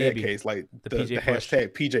range? Because in that case, like the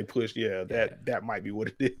hashtag PJ push, that might be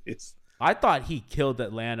what it is. I thought he killed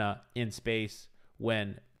Atlanta in space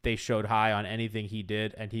when they showed high on anything he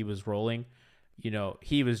did and he was rolling.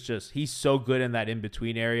 He's so good in that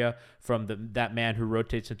in-between area from that man who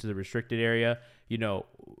rotates into the restricted area.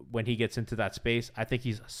 When he gets into that space, I think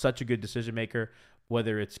he's such a good decision maker,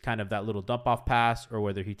 whether it's kind of that little dump off pass or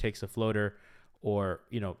whether he takes a floater or,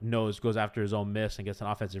 goes after his own miss and gets an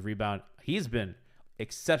offensive rebound. He's been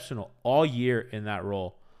exceptional all year in that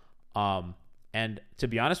role. And to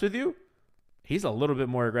be honest with you, he's a little bit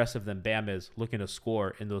more aggressive than Bam is looking to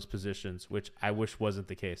score in those positions, which I wish wasn't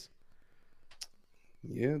the case.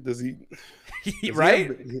 Yeah, does he? Right?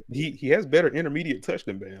 He has better intermediate touch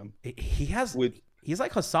than Bam. He's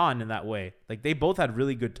like Hassan in that way. Like they both had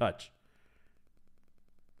really good touch.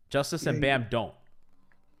 Justice and Bam don't.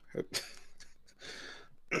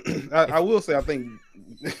 I will say I think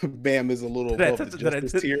Bam is a little above the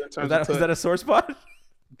Justice tier in terms of touch. Was that a sore spot?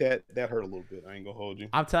 That hurt a little bit. I ain't gonna hold you.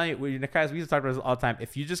 I'm telling you, Nekias, we used to talk about this all the time.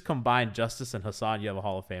 If you just combine Justice and Hassan, you have a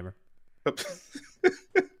Hall of Famer.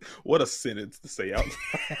 What a sentence to say out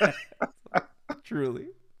loud. Truly.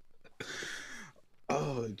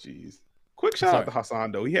 Oh, jeez. Quick shout out to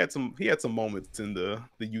Hassan though. He had some moments in the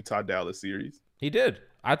Utah Dallas series. He did.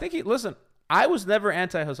 I think I was never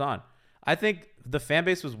anti Hassan. I think the fan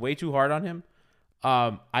base was way too hard on him.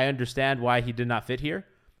 I understand why he did not fit here.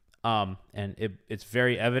 And it's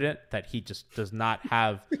very evident that he just does not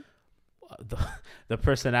have the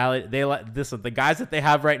personality. The guys that they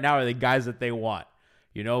have right now are the guys that they want,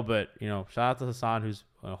 but shout out to Hassan, who's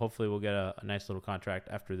hopefully will get a nice little contract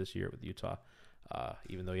after this year with Utah.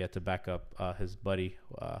 Even though he had to back up his buddy,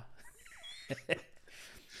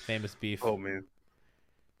 famous beef. Oh man.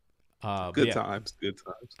 Good times.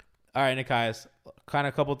 All right, Nekias, kind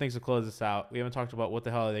of a couple things to close this out. We haven't talked about what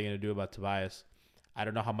the hell are they going to do about Tobias. I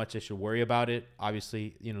don't know how much they should worry about it.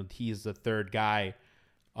 Obviously, he's the third guy,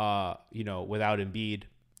 without Embiid.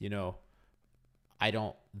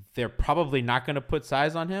 They're probably not going to put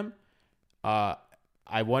size on him. I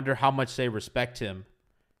wonder how much they respect him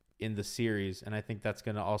in the series. And I think that's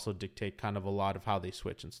going to also dictate kind of a lot of how they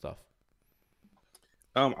switch and stuff.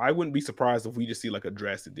 I wouldn't be surprised if we just see like a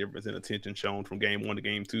drastic difference in attention shown from game 1 to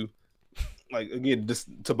game 2. Like, again,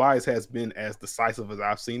 Tobias has been as decisive as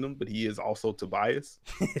I've seen him, but he is also Tobias.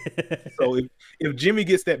 So if Jimmy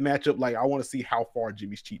gets that matchup, like, I want to see how far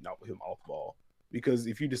Jimmy's cheating out with him off ball. Because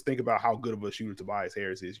if you just think about how good of a shooter Tobias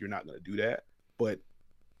Harris is, you're not going to do that. But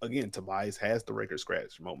again, Tobias has the record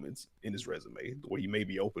scratch moments in his resume where he may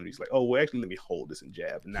be open. He's like, oh, well, actually, let me hold this and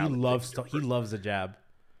jab. And now he loves a jab.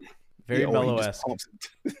 Very mellow-esque.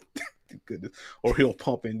 Goodness. Or he'll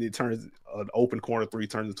pump and it turns an open corner 3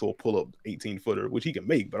 turns into a pull-up 18-footer, which he can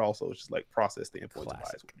make, but also it's just like process standpoint. What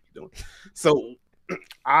are you doing? So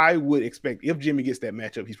I would expect if Jimmy gets that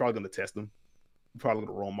matchup, he's probably going to test him. Probably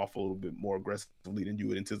going to roam off a little bit more aggressively than you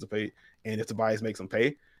would anticipate. And if Tobias makes him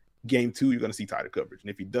pay, game 2, you're going to see tighter coverage. And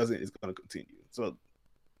if he doesn't, it's going to continue. So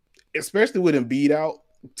especially with Embiid out,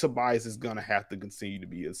 Tobias is going to have to continue to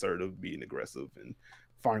be assertive, being aggressive, and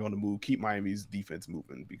firing on the move, keep Miami's defense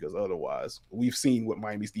moving, because otherwise we've seen what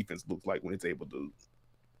Miami's defense looks like when it's able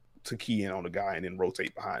to key in on a guy and then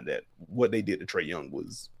rotate behind that. What they did to Trae Young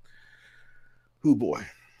was, oh boy.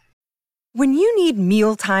 When you need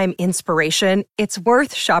mealtime inspiration, it's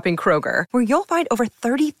worth shopping Kroger, where you'll find over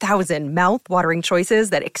 30,000 mouth-watering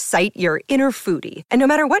choices that excite your inner foodie. And no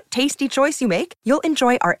matter what tasty choice you make, you'll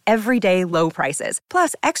enjoy our everyday low prices,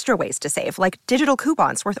 plus extra ways to save, like digital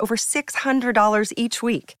coupons worth over $600 each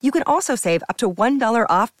week. You can also save up to $1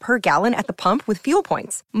 off per gallon at the pump with fuel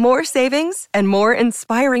points. More savings and more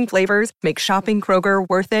inspiring flavors make shopping Kroger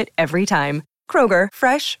worth it every time. Kroger,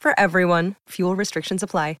 fresh for everyone. Fuel restrictions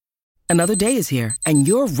apply. Another day is here, and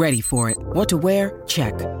you're ready for it. What to wear?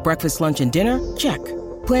 Check. Breakfast, lunch, and dinner? Check.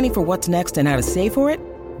 Planning for what's next and how to save for it?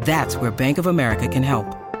 That's where Bank of America can help.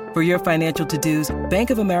 For your financial to-dos, Bank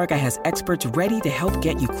of America has experts ready to help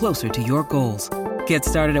get you closer to your goals. Get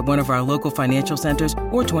started at one of our local financial centers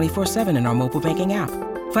or 24/7 in our mobile banking app.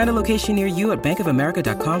 Find a location near you at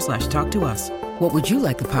bankofamerica.com/talktous. What would you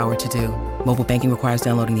like the power to do? Mobile banking requires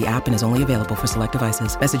downloading the app and is only available for select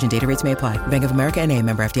devices. Message and data rates may apply. Bank of America NA,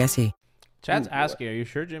 member FDIC. Chad's asking, are you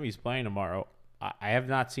sure Jimmy's playing tomorrow? I have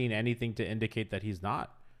not seen anything to indicate that he's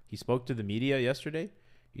not. He spoke to the media yesterday.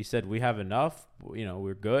 He said, we have enough.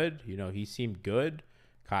 We're good. He seemed good.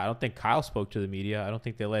 I don't think Kyle spoke to the media. I don't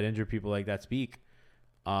think they let injured people like that speak.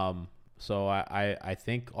 So I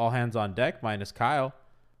think all hands on deck minus Kyle.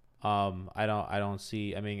 I don't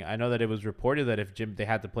see. I mean, I know that it was reported that if they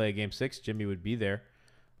had to play a game 6, Jimmy would be there.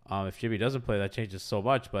 If Jimmy doesn't play, that changes so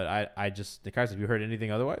much. But Nekias, have you heard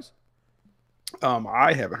anything otherwise?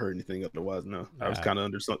 I haven't heard anything otherwise. No, I was Right. kind of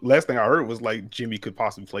under some. Last thing I heard was like Jimmy could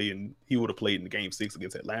possibly play, and he would have played in the game 6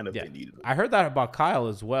 against Atlanta if they needed him. I heard that about Kyle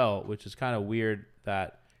as well, which is kind of weird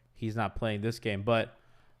that he's not playing this game. But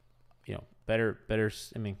better.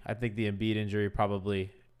 I mean, I think the Embiid injury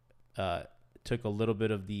probably took a little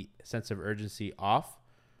bit of the sense of urgency off.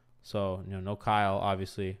 So no Kyle,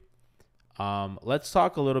 obviously. Let's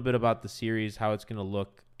talk a little bit about the series, how it's going to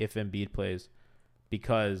look if Embiid plays,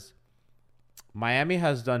 because Miami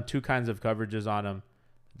has done two kinds of coverages on him.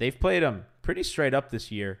 They've played him pretty straight up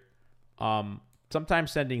this year.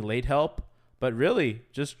 Sometimes sending late help, but really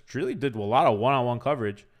did a lot of one-on-one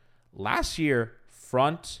coverage. Last year,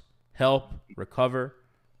 front, help, recover,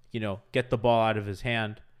 get the ball out of his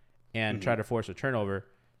hand and try to force a turnover.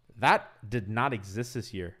 That did not exist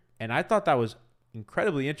this year. And I thought that was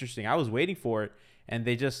incredibly interesting. I was waiting for it. And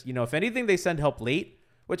they just, if anything, they send help late,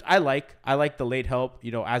 which I like. I like the late help.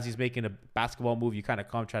 As he's making a basketball move, you kind of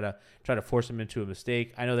try to force him into a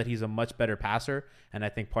mistake. I know that he's a much better passer, and I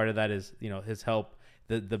think part of that is, his help.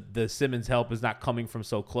 The Simmons help is not coming from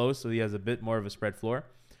so close, so he has a bit more of a spread floor.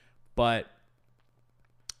 But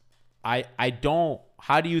I don't.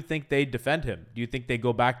 How do you think they defend him? Do you think they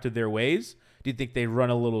go back to their ways? Do you think they run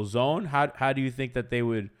a little zone? How do you think that they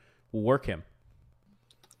would work him?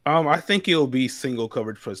 I think it'll be single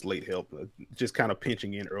coverage plus late help, just kind of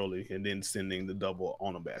pinching in early and then sending the double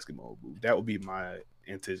on a basketball move. That would be my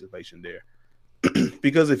anticipation there.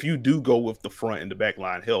 Because if you do go with the front and the back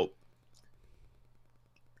line help,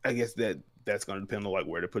 I guess that's going to depend on like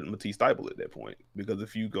where to put Matisse Thybulle at that point. Because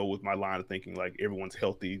if you go with my line of thinking like everyone's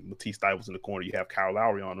healthy, Matisse Thybulle's in the corner, you have Kyle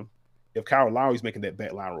Lowry on him. If Kyle Lowry's making that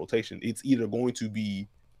back line rotation, it's either going to be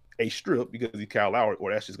a strip because he's Kyle Lowry,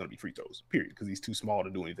 or that's just going to be free throws, period, because he's too small to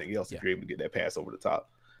do anything else if you're able to get that pass over the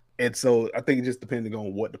top. And so I think it just depending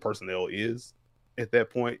on what the personnel is at that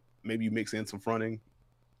point, maybe you mix in some fronting.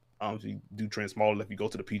 If you do Trent Smaller, if you go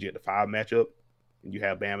to the PJ at the 5 matchup and you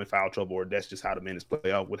have Bam in foul trouble, or that's just how the minutes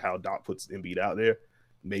play out with how Doc puts Embiid out there,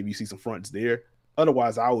 maybe you see some fronts there.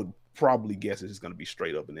 Otherwise, I would probably guess it's just going to be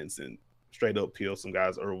straight up and then send straight up, peel some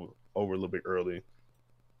guys over a little bit early,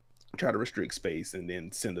 try to restrict space, and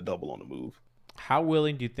then send a double on the move. How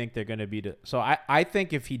willing do you think they're going to be to? So I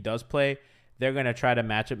think if he does play, they're going to try to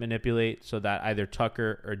matchup manipulate so that either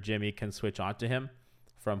Tucker or Jimmy can switch onto him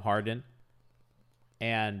from Harden.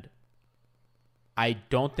 And I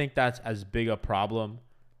don't think that's as big a problem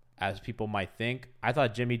as people might think. I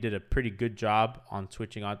thought Jimmy did a pretty good job on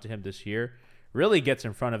switching onto him this year. Really gets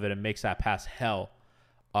in front of it and makes that pass hell,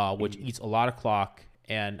 which eats a lot of clock.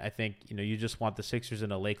 And I think, you just want the Sixers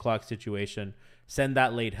in a late clock situation, send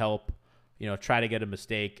that late help, try to get a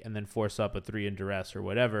mistake and then force up a 3 in duress or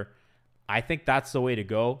whatever. I think that's the way to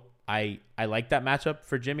go. I like that matchup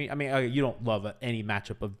for Jimmy. I mean, you don't love any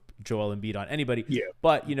matchup of Joel Embiid on anybody. Yeah.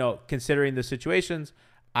 But, considering the situations,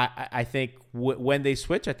 I think when they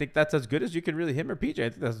switch, I think that's as good as you can really him or PJ. I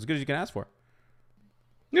think that's as good as you can ask for.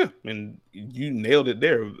 Yeah, and you nailed it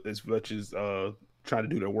there as much as trying to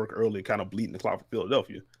do their work early, kind of bleeding the clock for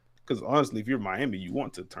Philadelphia. Because honestly, if you're Miami, you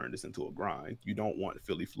want to turn this into a grind. You don't want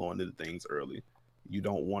Philly flowing into things early. You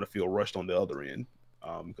don't want to feel rushed on the other end.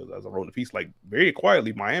 Because as I wrote in the piece, like very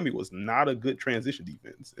quietly, Miami was not a good transition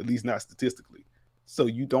defense, at least not statistically. So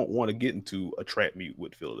you don't want to get into a trap meet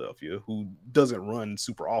with Philadelphia, who doesn't run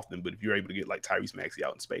super often. But if you're able to get like Tyrese Maxey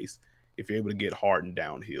out in space, if you're able to get Harden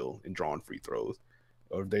downhill and drawing free throws,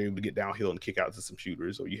 or if they're able to get downhill and kick out to some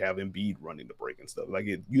shooters, or you have Embiid running the break and stuff.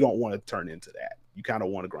 You don't want to turn into that. You kind of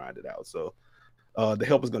want to grind it out. So the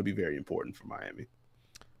help is going to be very important for Miami.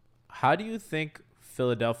 How do you think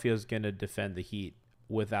Philadelphia is going to defend the Heat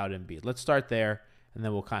without Embiid? Let's start there, and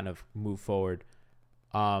then we'll kind of move forward.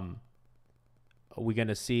 We're going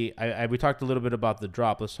to see – we talked a little bit about the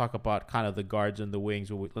drop. Let's talk about kind of the guards and the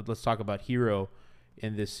wings. Let's talk about Hero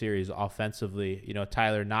in this series offensively.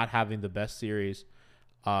 Tyler not having the best series.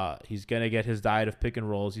 He's going to get his diet of pick and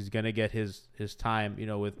rolls. He's going to get his time,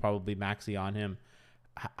 with probably Maxey on him.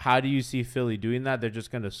 How do you see Philly doing that? They're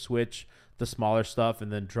just going to switch the smaller stuff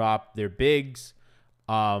and then drop their bigs.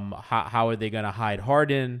 How are they going to hide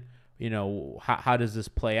Harden? How does this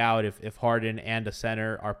play out if Harden and a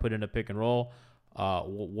center are put in a pick and roll?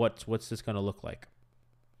 What's this going to look like?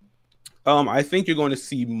 I think you're going to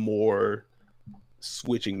see more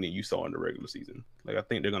switching than you saw in the regular season. Like I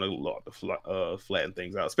think they're going to flatten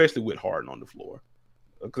things out, especially with Harden on the floor.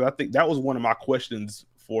 Because I think that was one of my questions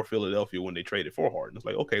for Philadelphia when they traded for Harden. It's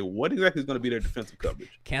like, okay, what exactly is going to be their defensive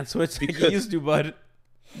coverage? Can't switch like you used to, bud.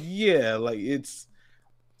 Yeah, like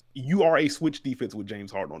you are a switch defense with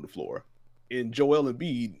James Harden on the floor. And Joel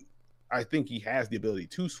Embiid, I think he has the ability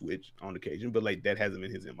to switch on occasion, but like that hasn't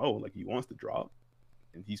been his MO. Like he wants to drop.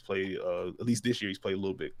 And he's played at least this year he's played a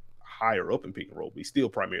little bit higher up in pick and roll, but he's still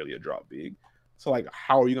primarily a drop big. So like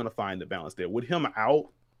how are you going to find the balance there? With him out,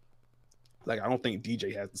 like I don't think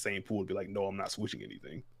DJ has the same pool to be like, no, I'm not switching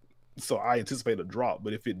anything. So I anticipate a drop,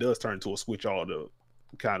 but if it does turn into a switch all to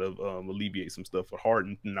kind of alleviate some stuff for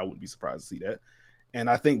Harden, then I wouldn't be surprised to see that. And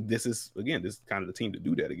I think this is kind of the team to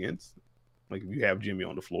do that against. Like if you have Jimmy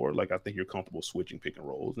on the floor, like I think you're comfortable switching pick and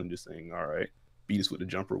rolls and just saying, all right, beat us with the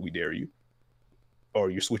jumper, we dare you. Or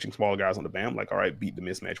you're switching smaller guys on the bam, like, all right, beat the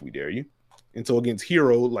mismatch, we dare you. And so against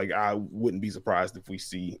Hero, like I wouldn't be surprised if we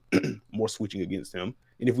see more switching against him.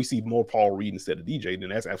 And if we see more Paul Reed instead of DJ, then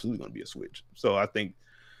that's absolutely going to be a switch. So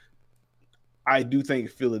I do think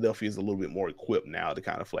Philadelphia is a little bit more equipped now to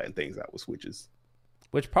kind of flatten things out with switches.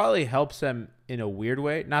 Which probably helps them in a weird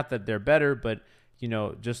way. Not that they're better, but,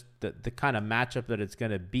 just the kind of matchup that it's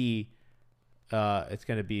going to be, a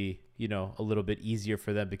little bit easier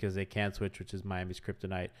for them because they can switch, which is Miami's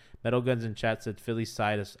kryptonite. Metal Guns in chat said Philly's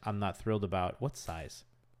size I'm not thrilled about. What size?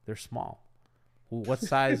 They're small. What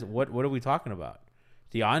size? What are we talking about?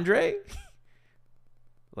 DeAndre?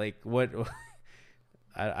 Like what?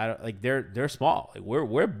 I don't like they're small. Like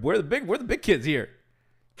we're the big kids here.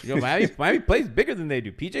 Miami plays bigger than they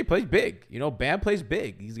do. PJ plays big. Bam plays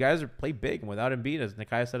big. These guys play big, and without Embiid, as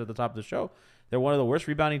Nekias said at the top of the show, they're one of the worst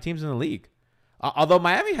rebounding teams in the league. Although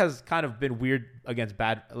Miami has kind of been weird against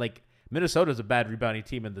bad, like Minnesota's a bad rebounding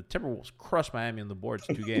team, and the Timberwolves crushed Miami on the boards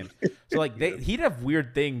 2 games. So like he'd have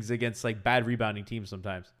weird things against like bad rebounding teams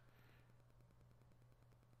sometimes.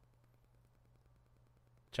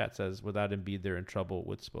 Chat says without Embiid, they're in trouble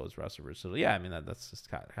with Spo's roster versatility. Yeah, I mean that's just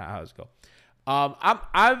kind of how it's go.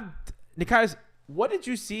 I'm Nekias, what did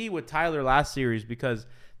you see with Tyler last series? Because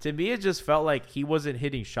to me, it just felt like he wasn't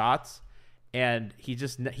hitting shots. And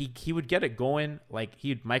he would get it going, like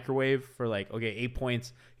he'd microwave for like, okay, 8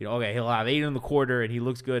 points, okay, he'll have 8 in the quarter and he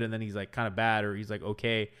looks good, and then he's like kind of bad, or he's like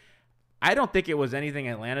okay. I don't think it was anything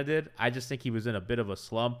Atlanta did. I just think he was in a bit of a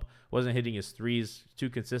slump, wasn't hitting his threes too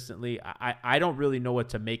consistently. I don't really know what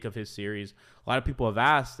to make of his series. A lot of people have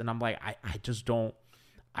asked, and I'm like,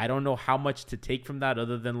 I don't know how much to take from that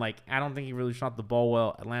other than like, I don't think he really shot the ball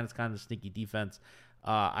well. Atlanta's kind of a sneaky defense.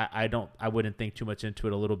 I wouldn't think too much into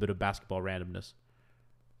it. A little bit of basketball randomness.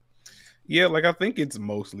 Yeah, like I think it's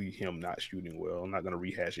mostly him not shooting well. I'm not going to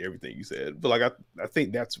rehash everything you said, but like I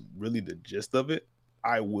think that's really the gist of it.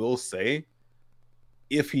 I will say,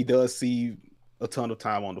 if he does see a ton of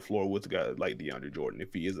time on the floor with a guy like DeAndre Jordan,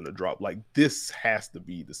 if he isn't a drop, like this has to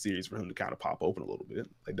be the series for him to kind of pop open a little bit.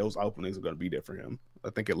 Like those openings are going to be there for him. I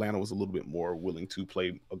think Atlanta was a little bit more willing to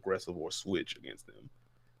play aggressive or switch against them.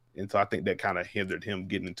 And so I think that kind of hindered him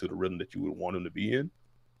getting into the rhythm that you would want him to be in.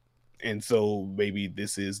 And so maybe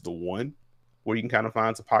this is the one where you can kind of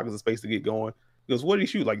find some pockets of space to get going. Because what did he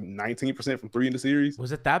shoot? Like 19% from 3 in the series?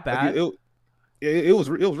 Was it that bad? Like it was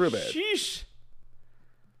real bad. Sheesh.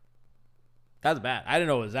 That's bad. I didn't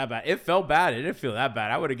know it was that bad. It felt bad. It didn't feel that bad.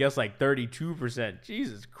 I would have guessed like 32%.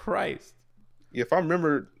 Jesus Christ. Yeah, if I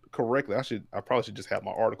remember correctly, I probably should just have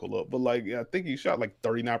my article up. But like, I think he shot like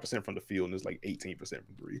 39% from the field and it's like 18%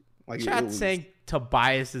 from 3. Like Chat saying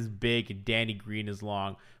Tobias is big and Danny Green is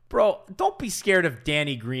long. Bro, don't be scared of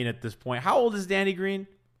Danny Green at this point. How old is Danny Green?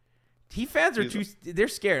 Fans are they're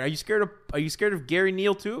scared. Are you scared of Gary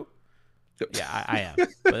Neal too? Yeah, I am.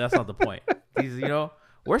 But that's not the point. He's,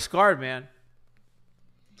 we're scarred, man.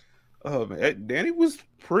 Oh man, Danny was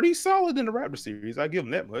pretty solid in the Raptor series. I give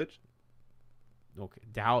him that much. Okay,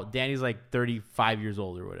 Danny's like 35 years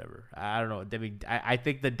old or whatever. I don't know. I mean, I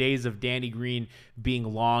think the days of Danny Green being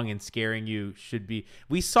long and scaring you should be.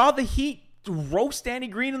 We saw the Heat roast Danny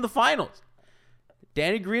Green in the finals.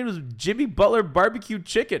 Danny Green was Jimmy Butler barbecued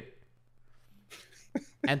chicken.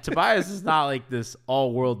 And Tobias is not like this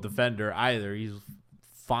all-world defender either. He's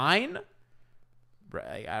fine.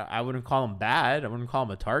 I wouldn't call him bad. I wouldn't call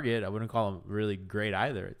him a target. I wouldn't call him really great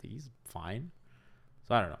either. I think he's fine.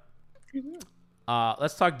 So I don't know.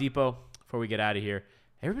 Let's talk Depot before we get out of here.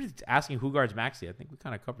 Everybody's asking who guards Maxey. I think we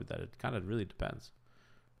kind of covered that. It kind of really depends.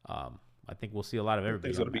 I think we'll see a lot of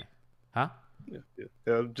everybody. Huh? Yeah.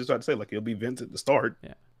 I was just about to say, like, it'll be Vince at the start.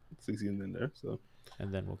 Yeah. 16 in there. So.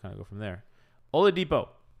 And then we'll kind of go from there. Oladipo,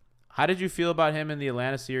 how did you feel about him in the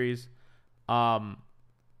Atlanta series? I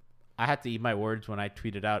had to eat my words when I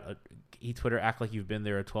tweeted out, Twitter, act like you've been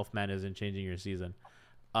there. A 12th man isn't changing your season.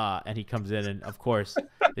 And he comes in, and of course,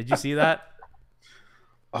 did you see that?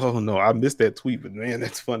 Oh no, I missed that tweet, but man,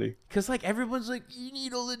 that's funny. Because like everyone's like, you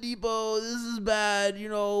need Oladipo. This is bad. You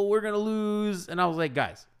know, we're gonna lose. And I was like,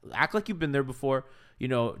 guys, act like you've been there before. You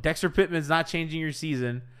know, Dexter Pittman's not changing your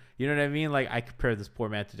season. You know what I mean? Like I compare this poor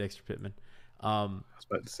man to Dexter Pittman. I was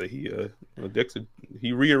about to say Dexter,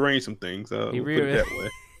 he rearranged some things. Put it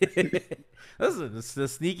that way. Listen, it's the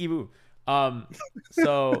sneaky move.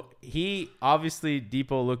 So he obviously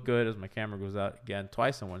Depot looked good as my camera goes out again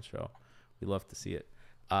twice in one show. We love to see it.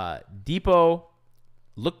 Depot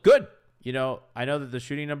looked good. You know, I know that the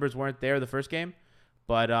shooting numbers weren't there the first game,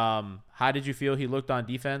 but how did you feel he looked on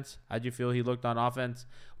defense? How did you feel he looked on offense?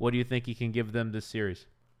 What do you think he can give them this series?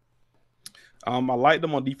 I liked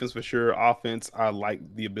them on defense for sure. Offense, I like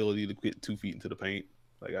the ability to get 2 feet into the paint.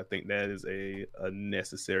 Like I think that is a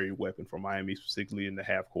necessary weapon for Miami, particularly in the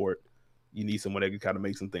half court. You need someone that can kind of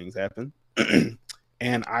make some things happen.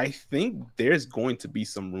 And I think there's going to be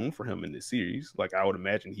some room for him in this series. Like I would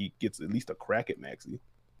imagine he gets at least a crack at Maxey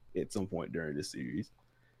at some point during this series.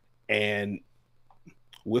 And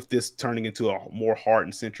with this turning into a more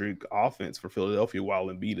Harden-centric offense for Philadelphia while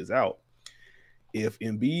Embiid is out, if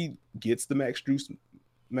Embiid gets the Max Strus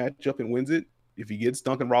matchup and wins it, if he gets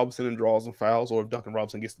Duncan Robinson and draws some fouls, or if Duncan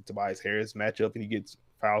Robinson gets the Tobias Harris matchup and he gets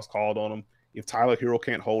fouls called on him, if Tyler Hero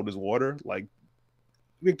can't hold his water, like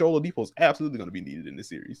Victor Oladipo is absolutely going to be needed in this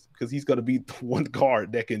series because he's going to be the one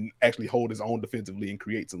guard that can actually hold his own defensively and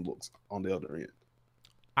create some looks on the other end.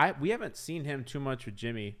 We haven't seen him too much with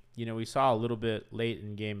Jimmy. You know, we saw a little bit late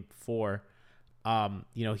in game 4.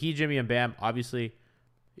 You know, Jimmy, and Bam, obviously,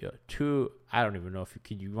 you know, two. I don't even know if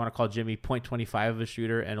you want to call Jimmy 0.25 of a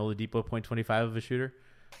shooter and Oladipo 0.25 of a shooter.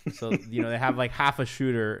 So you know they have like half a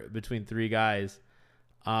shooter between 3 guys,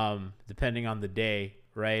 depending on the day,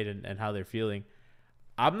 right, and how they're feeling.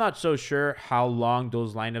 I'm not so sure how long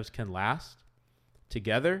those lineups can last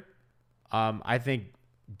together. I think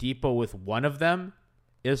Depot with one of them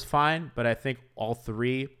is fine, but I think all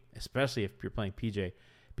 3, especially if you're playing PJ,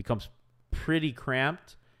 becomes pretty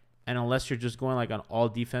cramped. And unless you're just going like an all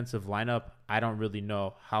defensive lineup, I don't really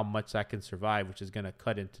know how much that can survive, which is going to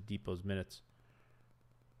cut into Depot's minutes.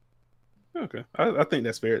 Okay. I think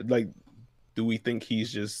that's fair. Like, do we think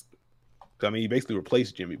he's just, I mean, he basically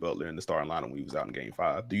replaced Jimmy Butler in the starting lineup when he was out in game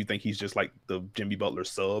 5. Do you think he's just like the Jimmy Butler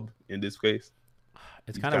sub in this case?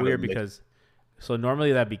 It's kind of weird because, so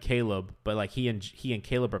normally that'd be Caleb, but like he and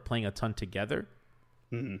Caleb are playing a ton together.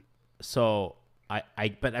 Mm-hmm. So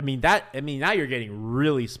but I mean now you're getting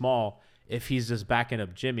really small if he's just backing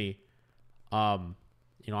up Jimmy. You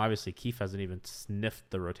know, obviously Keith hasn't even sniffed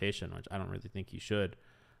the rotation, which I don't really think he should.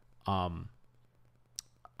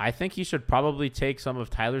 I think he should probably take some of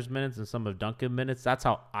Tyler's minutes and some of Duncan minutes. That's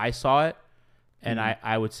how I saw it. And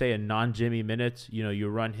I would say in non-Jimmy minutes, you know, you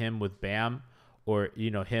run him with Bam or,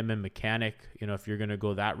 you know, him and Mechanic, you know, if you're going to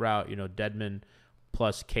go that route, you know, Dedmon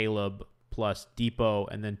plus Caleb plus Depot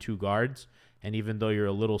and then 2 guards. And even though you're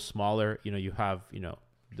a little smaller, you know, you have, you know,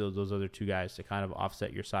 those other 2 guys to kind of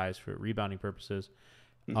offset your size for rebounding purposes.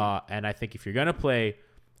 And I think if you're going to play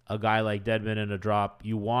a guy like Dedmon in a drop,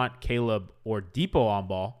 you want Caleb or Depot on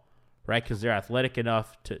ball, right? Because they're athletic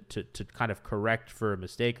enough to kind of correct for a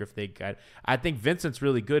mistake. Or if they got, I think Vincent's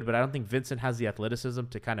really good, but I don't think Vincent has the athleticism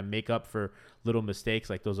to kind of make up for little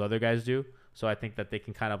mistakes like those other guys do. So I think that they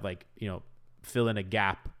can kind of like, you know, fill in a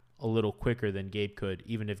gap a little quicker than Gabe could,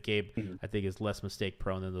 even if Gabe, I think, is less mistake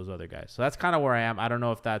prone than those other guys. So that's kind of where I am. I don't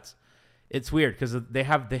know if it's weird because they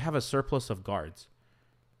have a surplus of guards.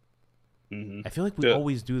 I feel like we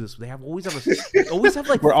always do this. They always have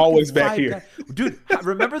like we're always back here, guys. Dude.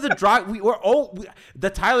 Remember the drive? The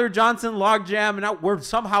Tyler Johnson logjam, and now we're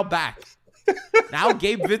somehow back. Now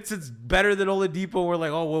Gabe Vincent's better than Oladipo. We're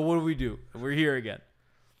like, oh well, what do we do? And we're here again.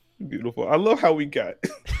 Beautiful. I love how we got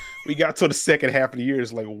to the second half of the year.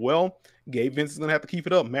 It's like, well, Gabe Vincent's gonna have to keep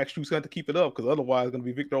it up. Max Strus gonna have to keep it up because otherwise it's gonna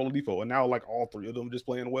be Victor Oladipo. And now like all 3 of them just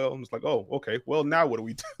playing well. I'm just like, oh, okay. Well, now what do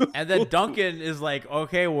we do? And then Duncan is like,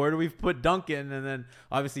 okay, where do we put Duncan? And then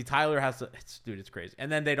obviously Tyler has to. It's crazy.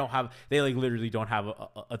 And then they like literally don't have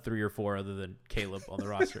a 3 or 4 other than Caleb on the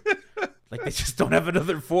roster. Like they just don't have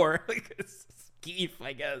another 4. Like it's Keith,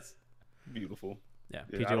 I guess. Beautiful. Yeah,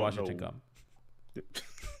 PJ Washington come.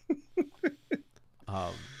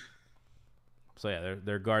 So yeah,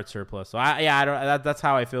 they're guard surplus. So I don't. That's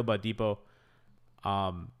how I feel about Depot.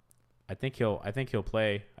 I think he'll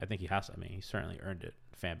play. I think he has. I mean, he certainly earned it.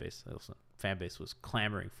 Fan base was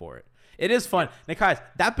clamoring for it. It is fun. Nekias,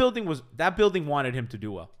 that building wanted him to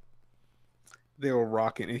do well. They were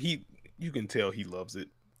rocking, and You can tell he loves it.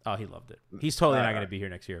 Oh, he loved it. He's totally not going to be here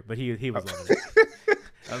next year, but he was loving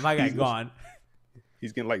it. My guy gone.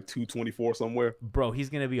 He's getting like 224 somewhere. Bro, he's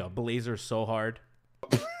going to be a Blazer so hard.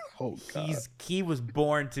 Oh, God. He was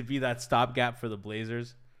born to be that stopgap for the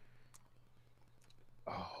Blazers.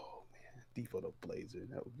 Oh, man. Depot the Blazer.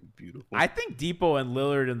 That would be beautiful. I think Depot and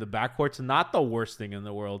Lillard in the backcourt's not the worst thing in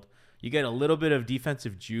the world. You get a little bit of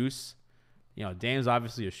defensive juice. You know, Dame's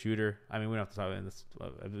obviously a shooter. I mean, we don't have to talk about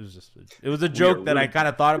this. It was a joke that I kind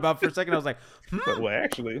of thought about for a second. I was like, well,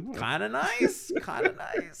 actually, kind of nice.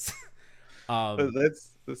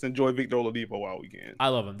 Let's enjoy Victor Oladipo while we can. I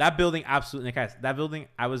love him. That building, absolutely. Guys, that building,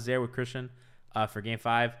 I was there with Christian for Game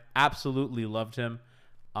 5. Absolutely loved him.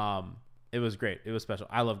 It was great. It was special.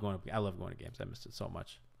 I love going to games. I missed it so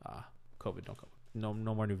much. COVID, don't go. No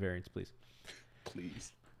more new variants, please.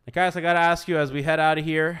 Please. And guys, I got to ask you as we head out of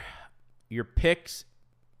here, your picks.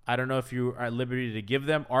 I don't know if you are at liberty to give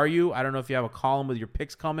them. Are you? I don't know if you have a column with your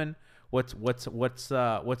picks coming. What's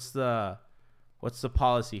the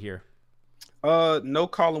policy here? No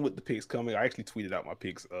column with the picks coming. I actually tweeted out my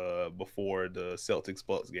picks before the Celtics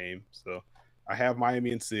Bucks game. So I have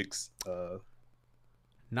Miami in 6.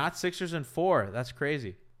 Not Sixers in 4. That's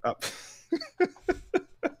crazy. I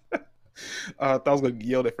thought I was gonna get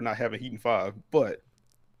yelled at for not having Heat in 5, but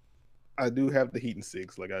I do have the Heat in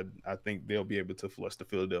 6. Like I think they'll be able to flush the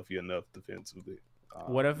Philadelphia enough defensively.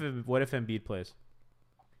 What if Embiid plays?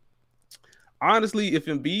 Honestly, if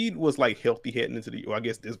Embiid was like healthy heading into I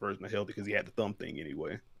guess this version of healthy because he had the thumb thing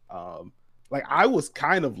anyway. Like I was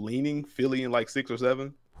kind of leaning Philly in like 6 or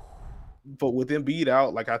 7, but with Embiid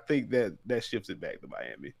out, like I think that shifts it back to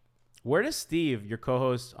Miami. Where does Steve, your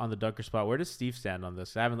co-host on the Dunker Spot, where does Steve stand on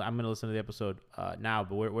this? I'm going to listen to the episode now,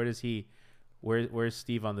 but where does he? Where's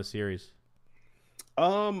Steve on the series?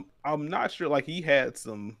 I'm not sure. Like he had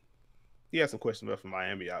some questions about from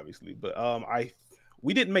Miami, obviously, but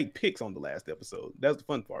we didn't make picks on the last episode. That's the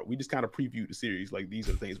fun part. We just kind of previewed the series. Like these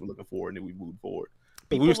are the things we're looking for, and then we moved forward.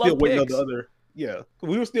 But we were still waiting on the other. Yeah,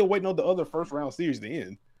 we were still waiting on the other first round series to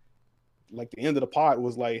end. Like the end of the pod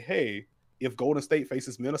was like, hey, if Golden State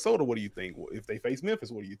faces Minnesota, what do you think? If they face Memphis,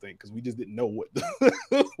 what do you think? Because we just didn't know what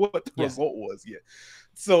the result was yet.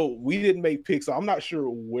 So we didn't make picks. So I'm not sure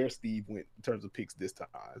where Steve went in terms of picks this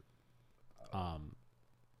time.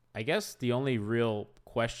 I guess the only real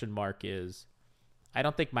question mark is I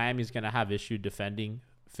don't think Miami's going to have issue defending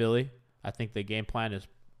Philly. I think the game plan it's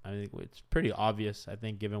pretty obvious, I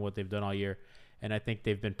think, given what they've done all year. And I think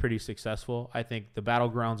they've been pretty successful. I think the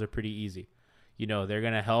battlegrounds are pretty easy. You know, they're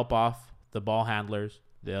going to help off the ball handlers.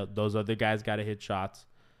 Those other guys got to hit shots.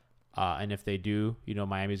 And if they do, you know,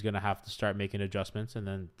 Miami's going to have to start making adjustments, and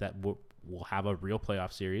then that will have a real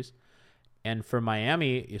playoff series. And for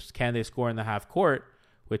Miami, can they score in the half court,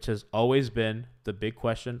 which has always been the big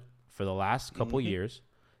question for the last couple years.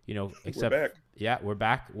 You know, except we're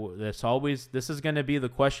back. This is going to be the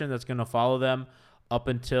question that's going to follow them up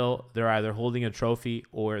until they're either holding a trophy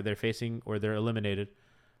or they're eliminated.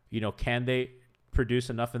 You know, can they produce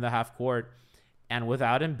enough in the half court? And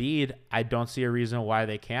without Embiid, I don't see a reason why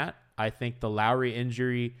they can't. I think the Lowry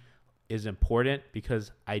injury is important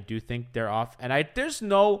because I do think they're off. And there's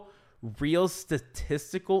no real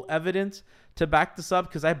statistical evidence to back this up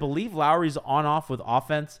because I believe Lowry's on-off with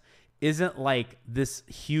offense isn't like this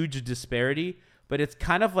huge disparity, but it's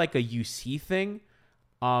kind of like a UC thing.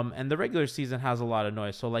 And the regular season has a lot of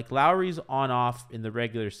noise. So like Lowry's on-off in the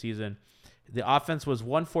regular season. The offense was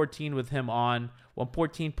 114 with him on,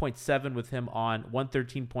 114.7 with him on,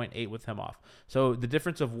 113.8 with him off. So the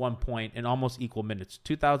difference of 1 point in almost equal minutes.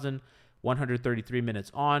 2,133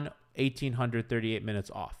 minutes on, 1,838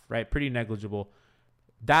 minutes off, right? Pretty negligible.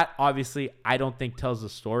 That obviously I don't think tells the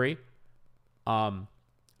story.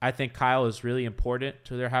 I think Kyle is really important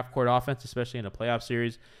to their half-court offense, especially in a playoff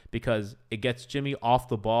series, because it gets Jimmy off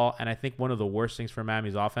the ball. And I think one of the worst things for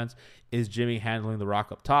Miami's offense is Jimmy handling the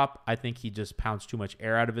rock up top. I think he just pounds too much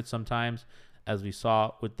air out of it sometimes, as we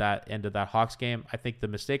saw with that end of that Hawks game. I think the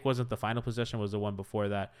mistake wasn't the final possession, was the one before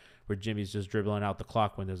that, where Jimmy's just dribbling out the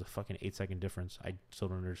clock when there's a fucking 8-second difference. I still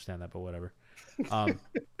don't understand that, but whatever.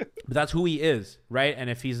 But that's who he is, right? And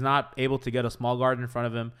if he's not able to get a small guard in front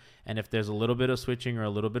of him, and if there's a little bit of switching or a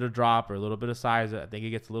little bit of drop or a little bit of size, I think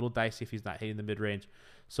it gets a little dicey if he's not hitting the mid-range.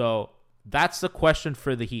 So that's the question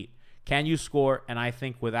for the Heat. Can you score? And I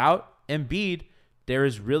think without Embiid, there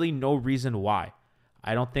is really no reason why.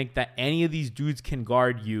 I don't think that any of these dudes can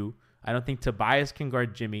guard you. I don't think Tobias can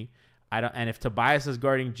guard Jimmy. And if Tobias is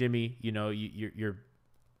guarding Jimmy, you know, you're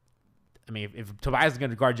I mean, if Tobias is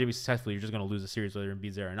going to guard Jimmy successfully, you're just going to lose the series whether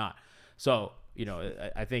Embiid's there or not. So, you know,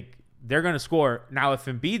 I think they're going to score. Now, if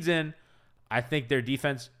Embiid's in, I think their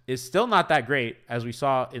defense is still not that great. As we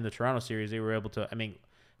saw in the Toronto series, they were able to, I mean,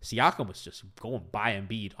 Siakam was just going by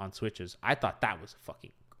Embiid on switches. I thought that was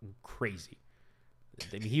fucking crazy.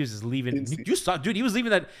 I mean, he was just leaving. You saw, dude, he was leaving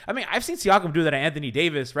that. I mean, I've seen Siakam do that to Anthony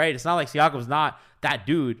Davis, right? It's not like Siakam's not that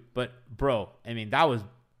dude, but bro, I mean, that was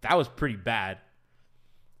pretty bad.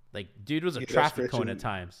 Like, dude was a traffic cone at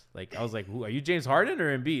times. Like, I was like, who are you, James Harden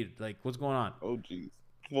or Embiid? Like, what's going on? Oh, geez.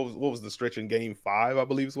 What was the stretch in game 5, I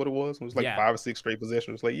believe is what it was? It was like 5 or 6 straight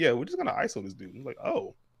possessions. Like, yeah, we're just going to ISO this dude. I'm like,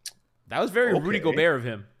 oh. That was very Rudy Gobert of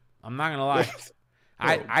him. I'm not going to lie.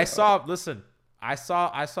 I saw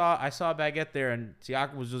Baguette there, and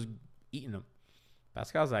Siakam was just eating him.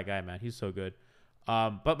 Pascal's that guy, man. He's so good.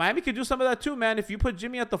 But Miami could do some of that too, man. If you put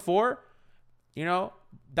Jimmy at the 4, you know,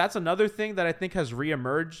 that's another thing that I think has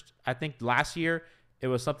reemerged. I think last year it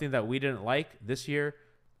was something that we didn't like. This year,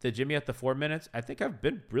 the Jimmy at the 4 minutes, I think have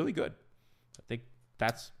been really good. I think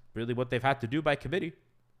that's really what they've had to do by committee.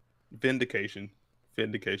 Vindication.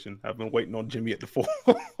 I've been waiting on Jimmy at the 4.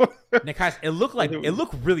 Nekias, it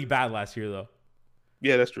looked really bad last year though.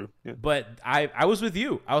 Yeah, that's true. Yeah. But I was with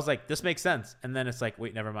you. I was like, this makes sense. And then it's like,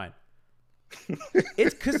 wait, never mind.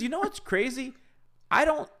 It's because you know what's crazy?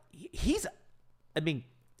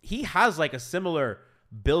 He has like a similar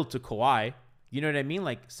build to Kawhi. You know what I mean?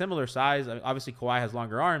 Like similar size. I mean, obviously, Kawhi has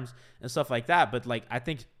longer arms and stuff like that. But like, I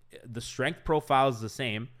think the strength profile is the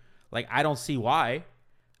same. Like, I don't see why.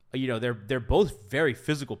 You know, they're both very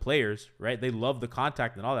physical players, right? They love the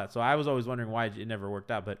contact and all that. So I was always wondering why it never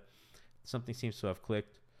worked out. But something seems to have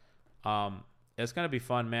clicked. It's gonna be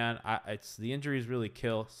fun, man. It's the injuries really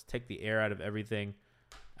kill. Take the air out of everything,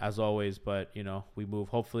 as always. But you know, we move.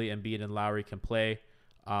 Hopefully, Embiid and Lowry can play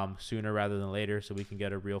sooner rather than later, so we can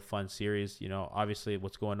get a real fun series. You know, obviously,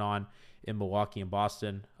 what's going on in Milwaukee and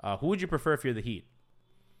Boston. Who would you prefer if you're the Heat?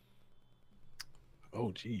 Oh,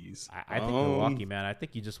 geez. I think Milwaukee, man. I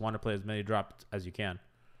think you just want to play as many drops as you can.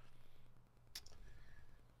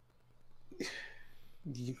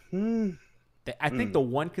 I think the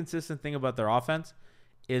one consistent thing about their offense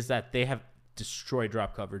is that they have destroyed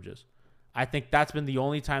drop coverages. I think that's been the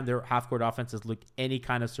only time their half-court offense has looked any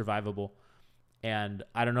kind of survivable. And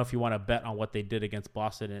I don't know if you want to bet on what they did against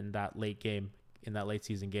Boston in that late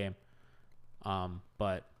season game.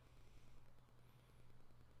 But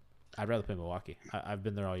I'd rather play Milwaukee. I've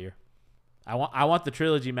been there all year. I want the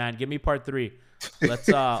trilogy, man. Give me part 3.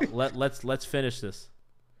 Let's let's finish this.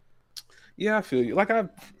 Yeah, I feel you.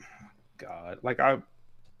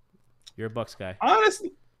 You're a Bucks guy.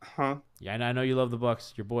 Honestly, huh? Yeah, and I know you love the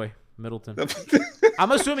Bucks. Your boy Middleton.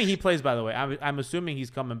 I'm assuming he plays. By the way, I'm assuming he's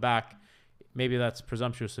coming back. Maybe that's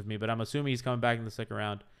presumptuous of me, but I'm assuming he's coming back in the second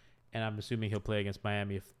round, and I'm assuming he'll play against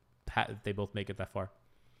Miami if they both make it that far.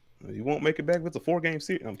 You won't make it back with a 4-game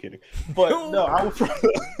series. I'm kidding, but no, I would.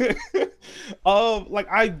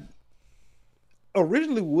 I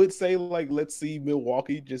originally would say let's see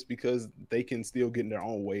Milwaukee just because they can still get in their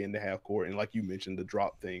own way in the half court, and like you mentioned, the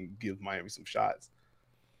drop thing gives Miami some shots.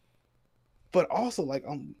 But also,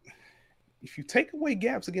 if you take away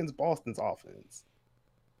gaps against Boston's offense,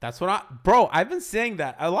 that's what I've been saying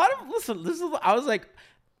that a lot of. Listen, I was like,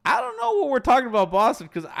 I don't know what we're talking about Boston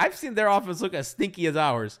because I've seen their offense look as stinky as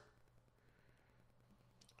ours.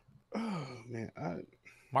 Oh man,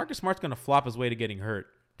 Marcus Smart's gonna flop his way to getting hurt.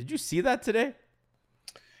 Did you see that today?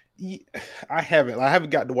 Yeah, I haven't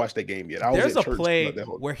gotten to watch that game yet. There's a play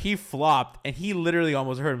where he flopped and he literally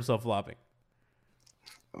almost hurt himself flopping.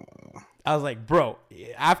 I was like, bro,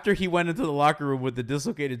 after he went into the locker room with the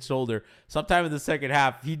dislocated shoulder, sometime in the second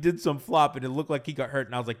half, he did some flop and it looked like he got hurt.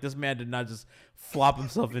 And I was like, this man did not just flop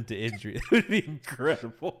himself into injury. It would be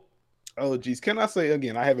incredible. Oh, geez. Can I say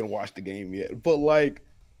again, I haven't watched the game yet, but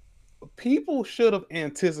people should have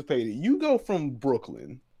anticipated. You go from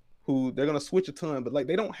Brooklyn, who they're going to switch a ton, but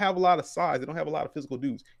they don't have a lot of size. They don't have a lot of physical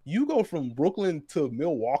dudes. You go from Brooklyn to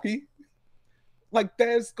Milwaukee,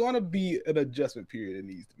 there's going to be an adjustment period that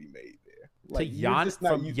needs to be made there. Giannis,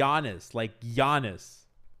 Giannis.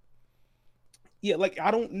 Yeah,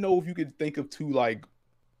 I don't know if you could think of 2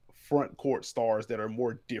 front court stars that are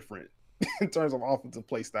more different in terms of offensive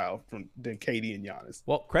play style than KD and Giannis.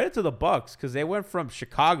 Well, credit to the Bucks because they went from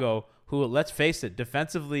Chicago, who, let's face it,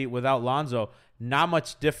 defensively without Lonzo, not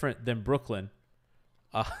much different than Brooklyn.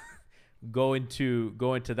 Going to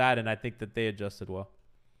that, and I think that they adjusted well.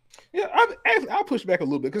 Yeah, I'll push back a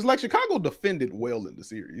little bit because Chicago defended well in the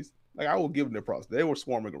series. I will give them their props. They were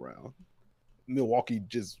swarming around. Milwaukee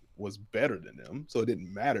just was better than them, so it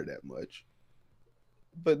didn't matter that much.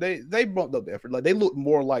 But they bumped up the effort. They looked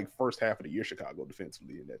more like first half of the year Chicago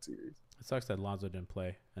defensively in that series. It sucks that Lonzo didn't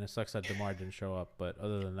play, and it sucks that DeMar didn't show up. But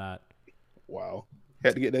other than that, wow.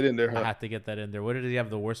 Had to get that in there. I had to get that in there. What did he have?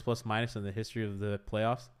 The worst plus minus in the history of the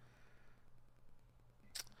playoffs.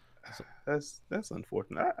 That's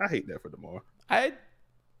unfortunate. I hate that for DeMar. I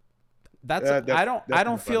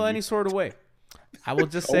don't feel any sort of way. I will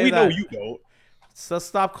just say we that. know you don't. So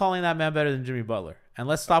stop calling that man better than Jimmy Butler, and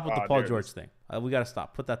let's stop with the Paul George thing. We got to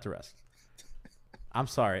stop. Put that to rest. I'm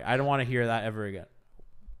sorry. I don't want to hear that ever again.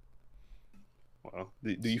 Well,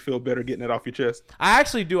 do you feel better getting it off your chest? I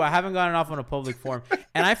actually do. I haven't gotten it off on a public forum,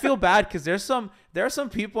 and I feel bad because there are some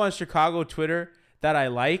people on Chicago Twitter that I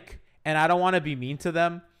like, and I don't want to be mean to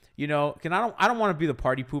them. You know, I don't want to be the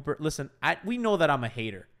party pooper. Listen, we know that I'm a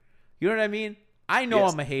hater. You know what I mean? I know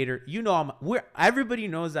I'm a hater. You know everybody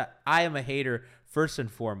knows that I am a hater first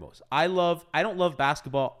and foremost. I don't love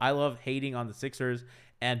basketball. I love hating on the Sixers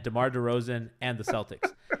and DeMar DeRozan and the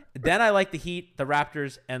Celtics. Then I like the Heat, the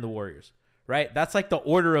Raptors, and the Warriors. Right? That's like the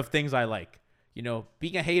order of things I like. You know,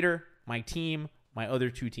 being a hater, my team, my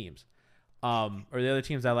other two teams. Or the other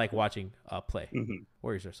teams I like watching play. Mm-hmm.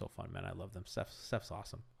 Warriors are so fun, man. I love them. Steph's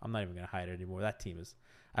awesome. I'm not even going to hide it anymore. That team is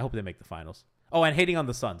 – I hope they make the finals. Oh, and hating on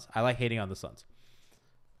the Suns. I like hating on the Suns.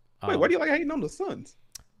 Wait, why do you like hating on the Suns?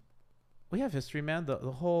 We have history, man. The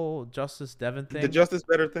whole Justice Devin thing. The Justice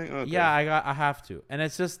Better thing? Okay. Yeah, I have to. And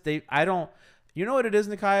it's just I don't – you know what it is,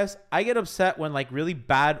 Nekias? I get upset when like really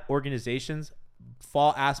bad organizations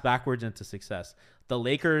fall ass backwards into success. The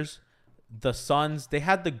Lakers – the Suns, they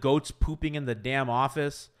had the goats pooping in the damn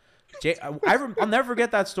office. I'll never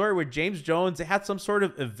forget that story where James Jones, they had some sort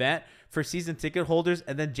of event for season ticket holders,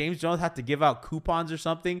 and then James Jones had to give out coupons or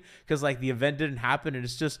something because like the event didn't happen, and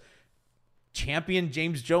it's just champion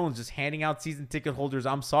James Jones just handing out season ticket holders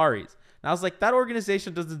I'm sorry's. And I was like, that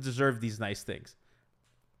organization doesn't deserve these nice things.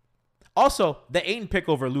 Also, the Ayton pick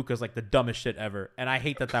over Luka is like the dumbest shit ever, and I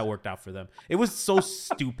hate that worked out for them. It was so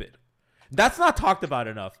stupid. That's not talked about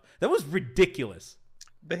enough. That was ridiculous.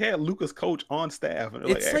 They had Luka's coach on staff. And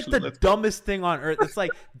it's like the dumbest thing on earth. It's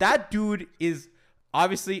like that dude is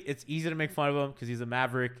obviously it's easy to make fun of him because he's a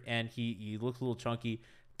Maverick and he looks a little chunky.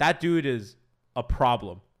 That dude is a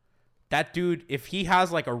problem. That dude, if he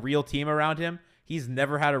has like a real team around him, he's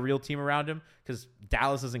never had a real team around him because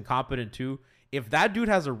Dallas is incompetent too. If that dude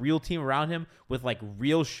has a real team around him with like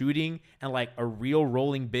real shooting and like a real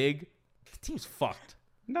rolling big, the team's fucked.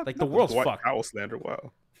 Like the world's fucked. Powell slander.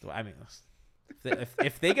 Wow. I mean,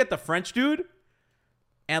 if they get the French dude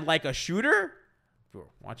and like a shooter,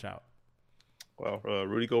 watch out. Well,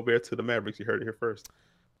 Rudy Gobert to the Mavericks. You heard it here first.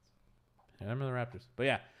 Yeah, I'm in the Raptors. But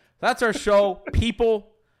yeah, that's our show, people.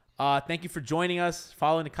 Thank you for joining us.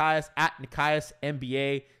 Follow Nekias at Nekias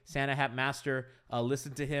NBA, Santa Hat Master.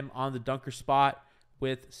 Listen to him on the Dunker Spot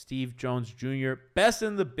with Steve Jones Jr. Best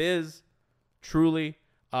in the biz, truly.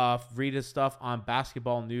 Read his stuff on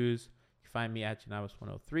Basketball News. You can find me at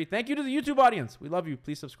Janavis103. Thank you to the YouTube audience. We love you.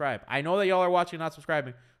 Please subscribe. I know that y'all are watching and not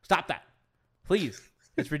subscribing. Stop that. Please.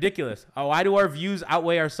 It's ridiculous. Why do our views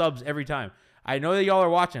outweigh our subs every time? I know that y'all are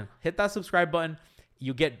watching. Hit that subscribe button.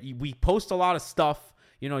 We post a lot of stuff.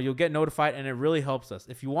 You know, you'll get notified, and it really helps us.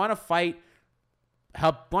 If you want to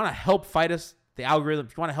help fight us, the algorithm.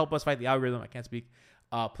 If you want to help us fight the algorithm, I can't speak.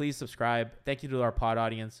 Please subscribe. Thank you to our pod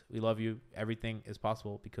audience. We love you. Everything is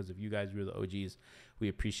possible because of you guys. You're the OGs. We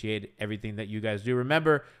appreciate everything that you guys do.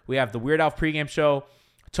 Remember, we have the Weird Al pregame show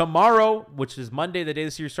tomorrow, which is Monday, the day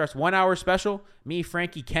the series starts. 1 hour special. Me,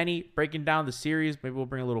 Frankie, Kenny breaking down the series. Maybe we'll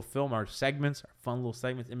bring a little film, our segments, our fun little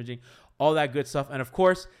segments, imaging, all that good stuff. And of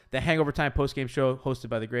course, the Hangover Time postgame show hosted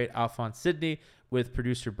by the great Alphonse Sidney with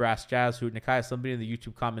producer Brass Jazz, who Nekias, somebody in the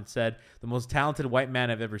YouTube comments said, the most talented white man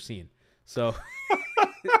I've ever seen. So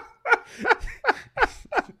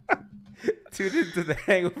tune into the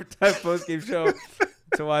Hangover Time postgame show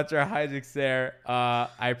to watch our hijinks there.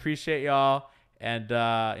 I appreciate y'all. And,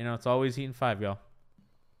 it's always Heat and 5, y'all.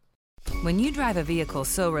 When you drive a vehicle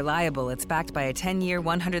so reliable it's backed by a 10-year,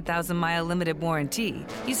 100,000-mile limited warranty,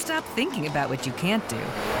 you stop thinking about what you can't do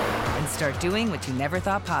and start doing what you never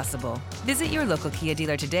thought possible. Visit your local Kia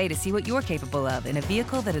dealer today to see what you're capable of in a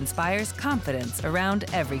vehicle that inspires confidence around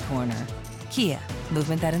every corner. Kia,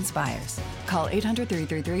 movement that inspires. Call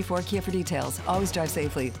 800-333-4KIA for details. Always drive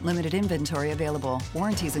safely. Limited inventory available.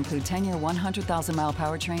 Warranties include 10-year 100,000-mile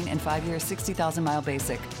powertrain and 5-year 60,000-mile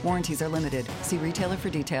basic. Warranties are limited. See retailer for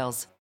details.